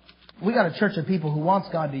heart, we got a church of people who wants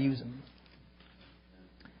God to use them.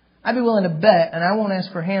 I'd be willing to bet, and I won't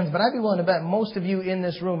ask for hands, but I'd be willing to bet most of you in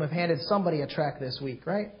this room have handed somebody a tract this week,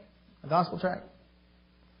 right? A gospel tract?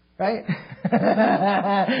 Right?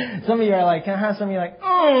 Some of you are like, some of you are like,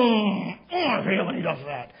 I hate it when he does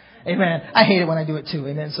that. Amen. I hate it when I do it too.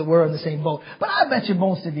 Amen. So we're in the same boat. But I bet you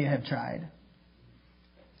most of you have tried.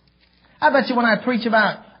 I bet you when I preach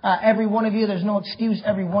about every one of you, there's no excuse.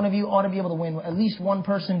 Every one of you ought to be able to win at least one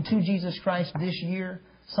person to Jesus Christ this year.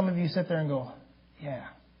 Some of you sit there and go, yeah,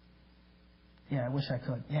 I wish I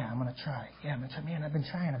could. Yeah, I'm going to try. Yeah, I'm going to try. Man, I've been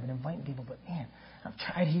trying. I've been inviting people, but man, I've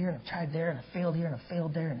tried here and I've tried there and I failed here and I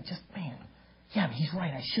failed there. And it just, man, yeah, but he's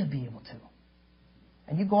right. I should be able to.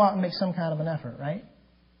 And you go out and make some kind of an effort, right?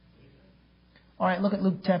 All right, look at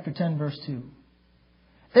Luke chapter 10, verse 2.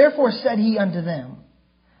 Therefore said he unto them,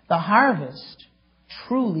 the harvest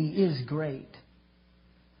truly is great,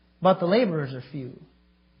 but the laborers are few.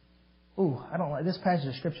 Ooh, I don't like this passage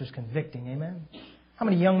of scripture is convicting. Amen. How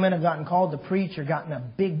many young men have gotten called to preach or gotten a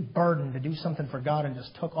big burden to do something for God and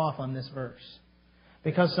just took off on this verse?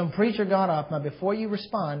 Because some preacher got up. Now, before you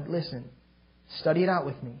respond, listen, study it out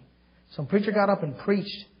with me. Some preacher got up and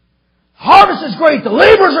preached, harvest is great. The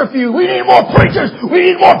laborers are few. We need more preachers. We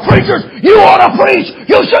need more preachers. You ought to preach.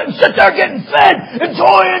 You shouldn't sit there getting fed,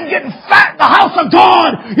 enjoying, getting fat in the house of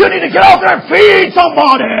God. You need to get out there and feed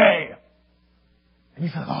somebody. And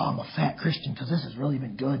you feel like, I'm a fat Christian because this has really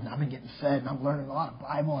been good and I've been getting fed and I'm learning a lot of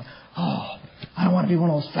Bible. And, I don't want to be one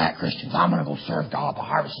of those fat Christians. I'm going to go serve God. The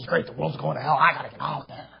harvest is great. The world's going to hell. I got to get out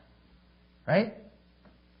there. Right?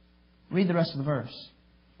 Read the rest of the verse.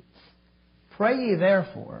 Pray ye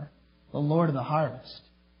therefore the Lord of the harvest,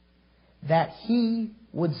 that he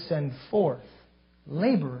would send forth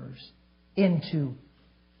laborers into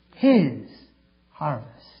his harvest.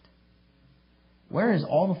 Where is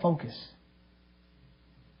all the focus?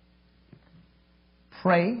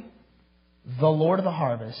 Pray the Lord of the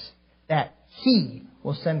harvest, that he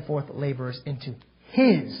will send forth laborers into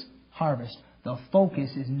his harvest. The focus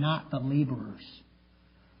is not the laborers.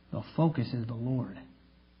 The focus is the Lord.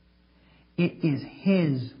 It is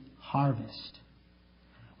his harvest.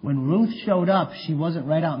 When Ruth showed up, she wasn't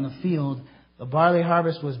right out in the field. The barley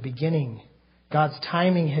harvest was beginning. God's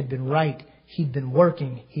timing had been right. He'd been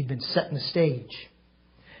working. He'd been setting the stage.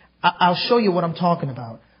 I'll show you what I'm talking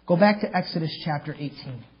about. Go back to Exodus chapter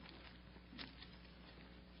 18.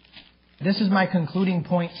 This is my concluding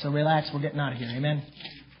point, so relax, we're getting out of here. Amen?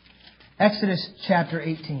 Exodus chapter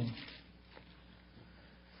 18.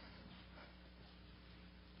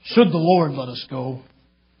 Should the Lord let us go?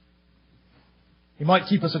 He might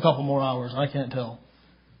keep us a couple more hours. I can't tell.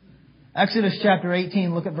 Exodus chapter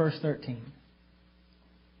 18, look at verse 13.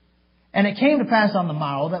 And it came to pass on the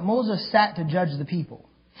morrow that Moses sat to judge the people.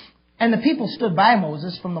 And the people stood by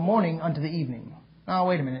Moses from the morning unto the evening. Now,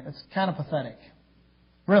 wait a minute. That's kind of pathetic.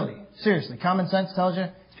 Really. Seriously. Common sense tells you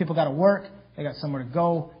these people got to work. They got somewhere to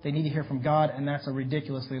go. They need to hear from God. And that's a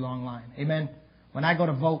ridiculously long line. Amen. When I go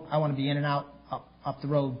to vote, I want to be in and out. Up the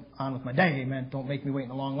road on with my day. Amen. Don't make me wait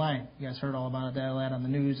in a long line. You guys heard all about that on the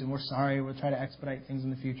news, and we're sorry. We'll try to expedite things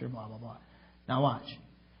in the future, blah, blah, blah. Now watch.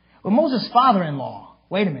 Well, Moses' father-in-law,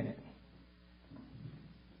 wait a minute.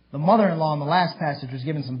 The mother-in-law in the last passage was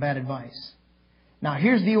given some bad advice. Now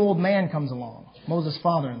here's the old man comes along, Moses'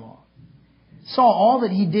 father-in-law. Saw all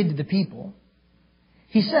that he did to the people.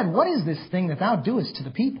 He said, what is this thing that thou doest to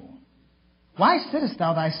the people? Why sittest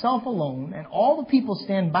thou thyself alone, and all the people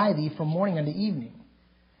stand by thee from morning unto evening?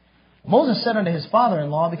 Moses said unto his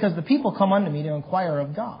father-in-law, because the people come unto me to inquire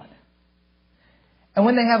of God. And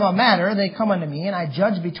when they have a matter, they come unto me, and I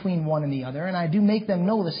judge between one and the other, and I do make them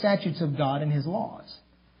know the statutes of God and his laws.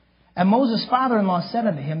 And Moses' father-in-law said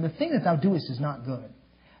unto him, the thing that thou doest is not good.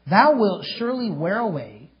 Thou wilt surely wear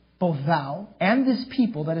away both thou and this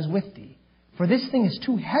people that is with thee, for this thing is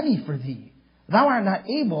too heavy for thee. Thou art not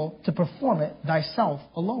able to perform it thyself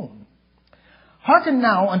alone. Hearken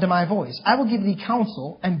now unto my voice. I will give thee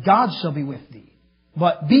counsel, and God shall be with thee.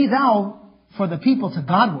 But be thou for the people to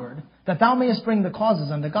Godward, that thou mayest bring the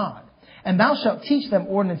causes unto God. And thou shalt teach them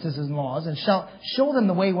ordinances and laws, and shalt show them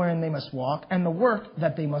the way wherein they must walk, and the work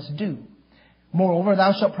that they must do. Moreover,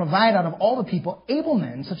 thou shalt provide out of all the people able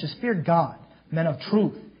men, such as fear God, men of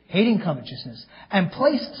truth, hating covetousness, and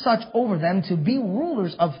place such over them to be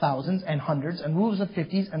rulers of thousands and hundreds, and rulers of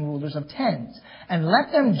 50s and rulers of 10s. And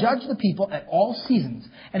let them judge the people at all seasons.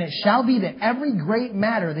 And it shall be that every great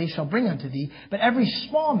matter they shall bring unto thee, but every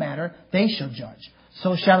small matter they shall judge.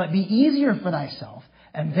 So shall it be easier for thyself,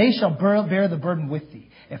 and they shall bear the burden with thee.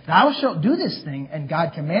 If thou shalt do this thing, and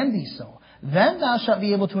God command thee so, then thou shalt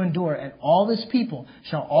be able to endure, and all this people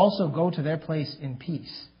shall also go to their place in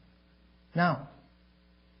peace. Now,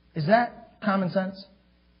 is that common sense?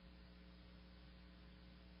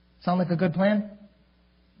 Sound like a good plan?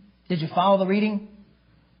 Did you follow the reading?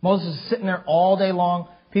 Moses is sitting there all day long.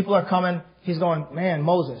 People are coming. He's going, man,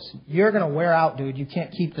 Moses, you're going to wear out, dude. You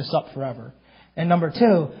can't keep this up forever. And number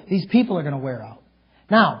two, these people are going to wear out.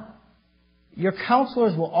 Now, your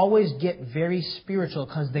counselors will always get very spiritual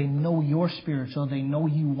because they know you're spiritual. They know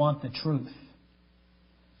you want the truth.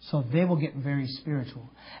 So they will get very spiritual.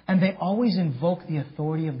 And they always invoke the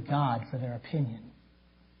authority of God for their opinion.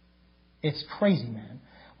 It's crazy, man.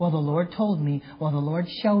 Well, the Lord told me. Well, the Lord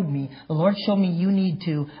showed me. The Lord showed me you need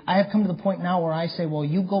to. I have come to the point now where I say, well,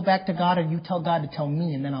 you go back to God and you tell God to tell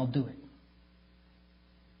me and then I'll do it.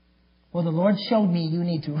 Well, the Lord showed me you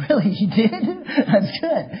need to. Really? He did? That's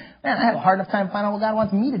good. Man, I have a hard enough time finding out what God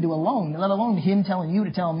wants me to do alone, let alone Him telling you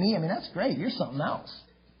to tell me. I mean, that's great. You're something else.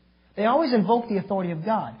 They always invoke the authority of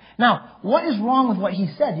God. Now, what is wrong with what He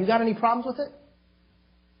said? You got any problems with it?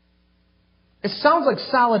 It sounds like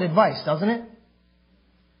solid advice, doesn't it?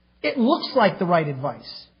 It looks like the right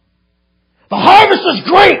advice. The harvest is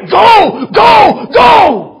great! Go! Go!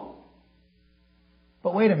 Go!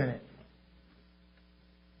 But wait a minute.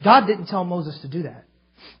 God didn't tell Moses to do that.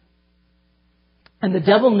 And the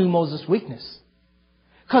devil knew Moses' weakness.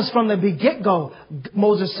 Because from the get-go,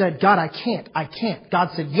 Moses said, God, I can't. I can't. God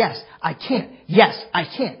said, yes, I can't. Yes, I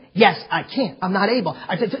can't. Yes, I can't. I'm not able.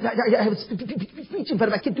 I have speech, but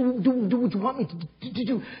if I can't do what you want me to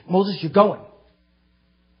do. Moses, you're going.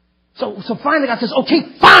 So finally God says, okay,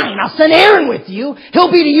 fine. I'll send Aaron with you.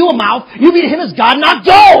 He'll be to you a mouth. You be to him as God, and I'll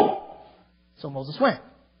go. So Moses went.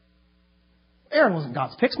 Aaron wasn't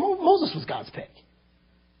God's pick. Moses was God's pick.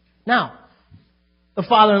 Now, the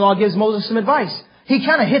father-in-law gives Moses some advice. He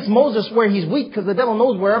kind of hits Moses where he's weak because the devil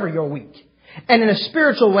knows wherever you're weak. And in a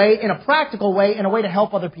spiritual way, in a practical way, in a way to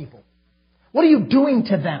help other people. What are you doing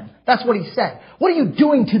to them? That's what he said. What are you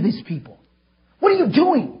doing to these people? What are you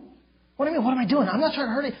doing? What do you mean? What am I doing? I'm not trying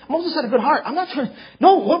to hurt you. Moses had a good heart. I'm not trying.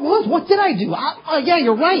 No, what did I do? Yeah,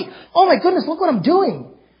 you're right. Oh my goodness, look what I'm doing.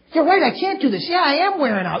 You're right, I can't do this. Yeah, I am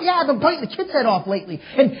wearing out. Yeah, I've been biting the kid's head off lately.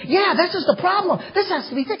 And yeah, that's just the problem. This has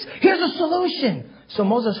to be fixed. Here's a solution. So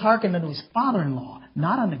Moses hearkened unto his father-in-law,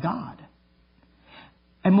 not unto God.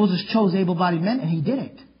 And Moses chose able-bodied men, and he did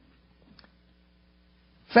it.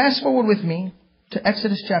 Fast forward with me to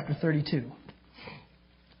Exodus chapter 32.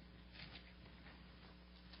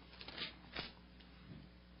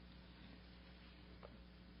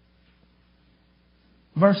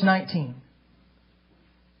 Verse 19.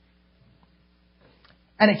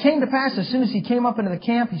 And it came to pass, as soon as he came up into the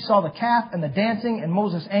camp, he saw the calf and the dancing, and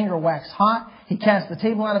Moses' anger waxed hot. He cast the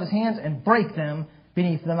table out of his hands and brake them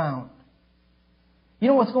beneath the mount. You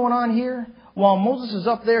know what's going on here? While Moses is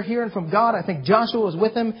up there hearing from God, I think Joshua was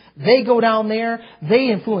with him. They go down there.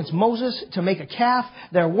 They influence Moses to make a calf.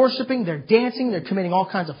 They're worshiping. They're dancing. They're committing all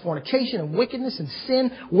kinds of fornication and wickedness and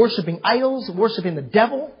sin, worshiping idols, worshiping the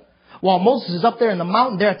devil. While Moses is up there in the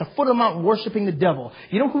mountain, they're at the foot of the mountain worshiping the devil.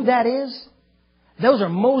 You know who that is? Those are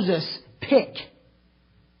Moses' pick.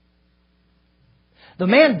 The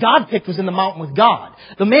man God picked was in the mountain with God.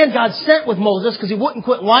 The man God sent with Moses, because he wouldn't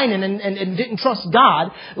quit whining and didn't trust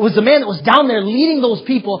God, it was the man that was down there leading those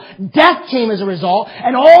people. Death came as a result,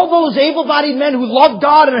 and all those able-bodied men who loved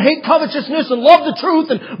God and hate covetousness and love the truth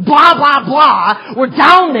and blah, blah, blah, were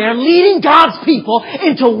down there leading God's people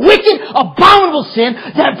into wicked, abominable sin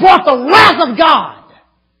that brought the wrath of God.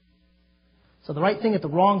 So the right thing at the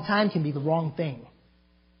wrong time can be the wrong thing.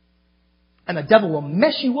 And the devil will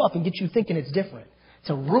mess you up and get you thinking it's different.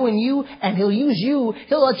 To ruin you, and he'll use you.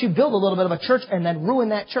 He'll let you build a little bit of a church and then ruin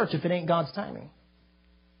that church if it ain't God's timing.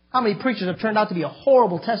 How many preachers have turned out to be a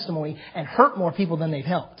horrible testimony and hurt more people than they've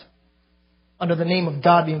helped? Under the name of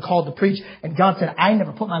God being called to preach. And God said, I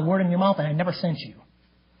never put my word in your mouth and I never sent you.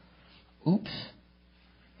 Oops.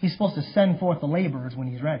 He's supposed to send forth the laborers when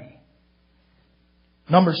He's ready.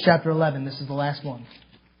 Numbers chapter 11. This is the last one.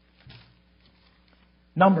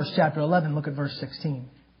 Numbers chapter 11, look at verse 16.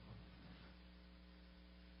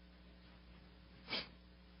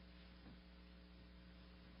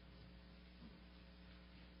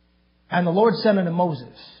 And the Lord said unto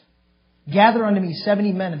Moses, Gather unto me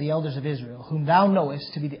 70 men of the elders of Israel, whom thou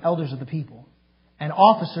knowest to be the elders of the people, and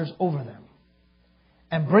officers over them,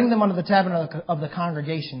 and bring them unto the tabernacle of the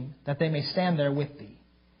congregation, that they may stand there with thee.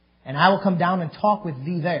 And I will come down and talk with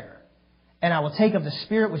thee there. And I will take of the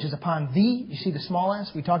Spirit which is upon thee. You see the small s?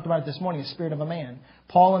 We talked about it this morning, the spirit of a man.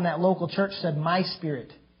 Paul in that local church said, my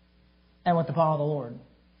spirit, and with the power of the Lord.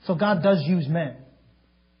 So God does use men.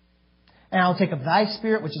 And I will take of thy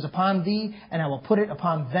Spirit which is upon thee, and I will put it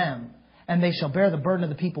upon them. And they shall bear the burden of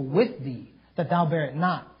the people with thee, that thou bear it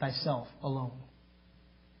not thyself alone.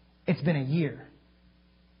 It's been a year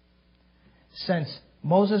since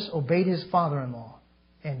Moses obeyed his father-in-law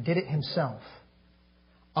and did it himself.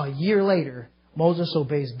 A year later, Moses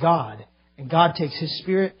obeys God, and God takes His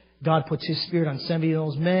Spirit. God puts His Spirit on 70 of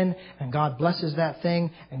those men, and God blesses that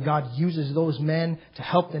thing, and God uses those men to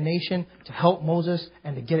help the nation, to help Moses,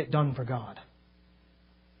 and to get it done for God.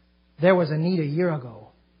 There was a need a year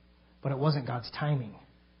ago, but it wasn't God's timing.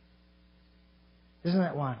 Isn't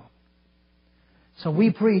that wild? So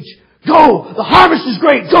we preach, go! The harvest is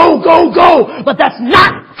great! Go, go, go! But that's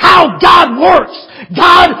not how God works.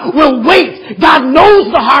 God will wait. God knows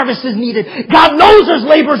the harvest is needed. God knows there's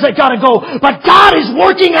laborers that gotta go. But God is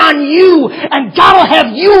working on you, and God will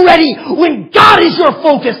have you ready when God is your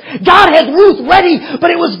focus. God had Ruth ready,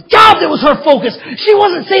 but it was God that was her focus. She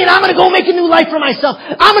wasn't saying, I'm gonna go make a new life for myself.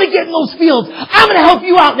 I'm gonna get in those fields. I'm gonna help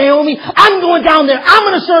you out, Naomi. I'm going down there. I'm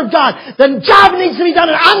gonna serve God. The job needs to be done,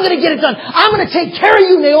 and I'm gonna get it done. I'm gonna take care of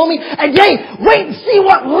you, Naomi. And wait and see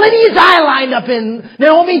what Lydia's eye lined up in,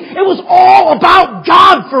 Naomi. It was all about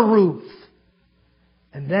God for Ruth.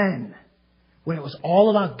 And then, when it was all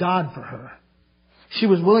about God for her, she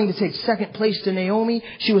was willing to take second place to Naomi.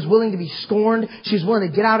 She was willing to be scorned. She was willing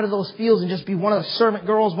to get out of those fields and just be one of the servant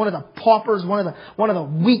girls, one of the paupers, one of the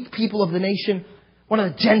weak people of the nation, one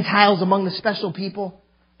of the Gentiles among the special people.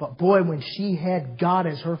 But boy, when she had God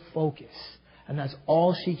as her focus, and that's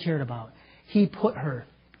all she cared about, He put her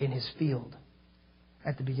in His field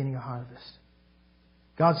at the beginning of harvest.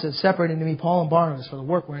 God said, separate unto me Paul and Barnabas for the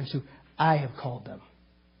work whereunto I have called them.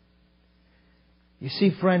 You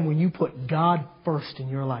see, friend, when you put God first in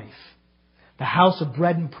your life, the house of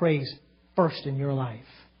bread and praise first in your life,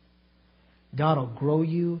 God will grow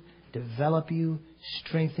you, develop you,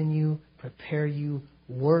 strengthen you, prepare you,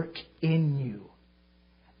 work in you.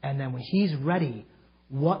 And then when He's ready,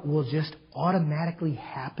 what will just automatically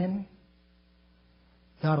happen?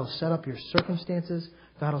 God will set up your circumstances.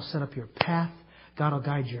 God will set up your path. God will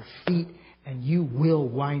guide your feet. And you will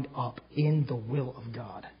wind up in the will of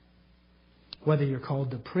God. Whether you're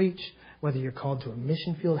called to preach, whether you're called to a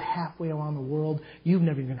mission field halfway around the world you've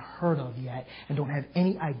never even heard of yet and don't have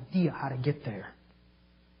any idea how to get there,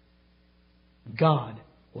 God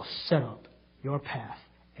will set up your path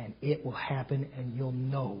and it will happen and you'll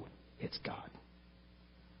know it's God.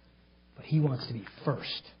 But He wants to be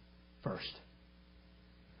first.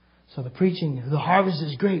 So the preaching, the harvest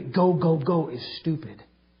is great, go, go, go, is stupid.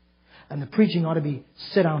 And the preaching ought to be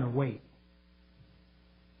sit down and wait.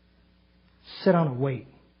 Sit down and wait.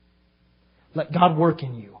 Let God work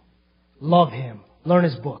in you. Love Him. Learn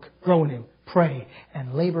His book. Grow in Him. Pray.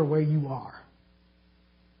 And labor where you are.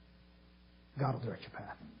 God will direct your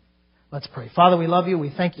path. Let's pray. Father, we love You.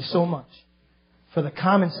 We thank You so much for the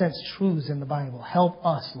common sense truths in the Bible. Help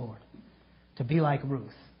us, Lord, to be like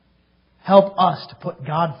Ruth. Help us to put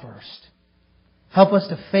God first. Help us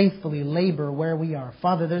to faithfully labor where we are.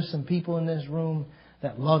 Father, there's some people in this room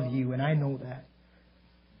that love You, and I know that.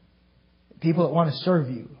 People that want to serve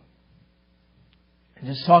You. And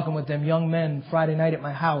just talking with them young men Friday night at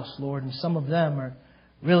my house, Lord, and some of them are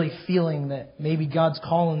really feeling that maybe God's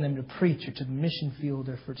calling them to preach or to the mission field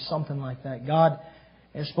or for something like that. God,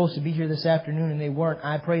 they're supposed to be here this afternoon and they weren't.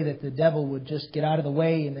 I pray that the devil would just get out of the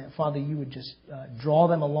way and that, Father, You would just draw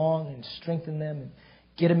them along and strengthen them and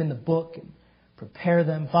get them in the book and prepare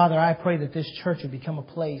them. Father, I pray that this church would become a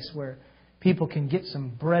place where people can get some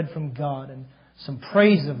bread from God and some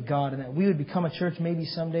praise of God, and that we would become a church maybe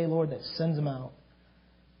someday, Lord, that sends them out.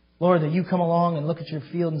 Lord, that You come along and look at your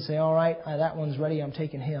field and say, all right, that one's ready, I'm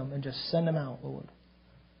taking him, and just send them out, Lord,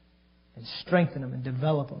 and strengthen them and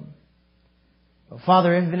develop them. But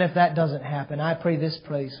Father, even if that doesn't happen, I pray this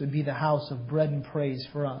place would be the house of bread and praise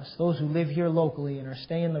for us. Those who live here locally and are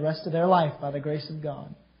staying the rest of their life by the grace of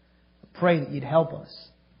God. I pray that You'd help us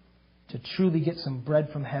to truly get some bread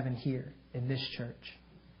from heaven here in this church.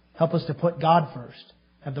 Help us to put God first,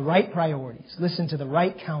 have the right priorities, listen to the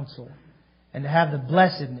right counsel, and to have the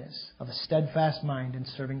blessedness of a steadfast mind in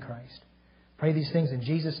serving Christ. Pray these things in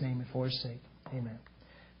Jesus' name and for His sake. Amen.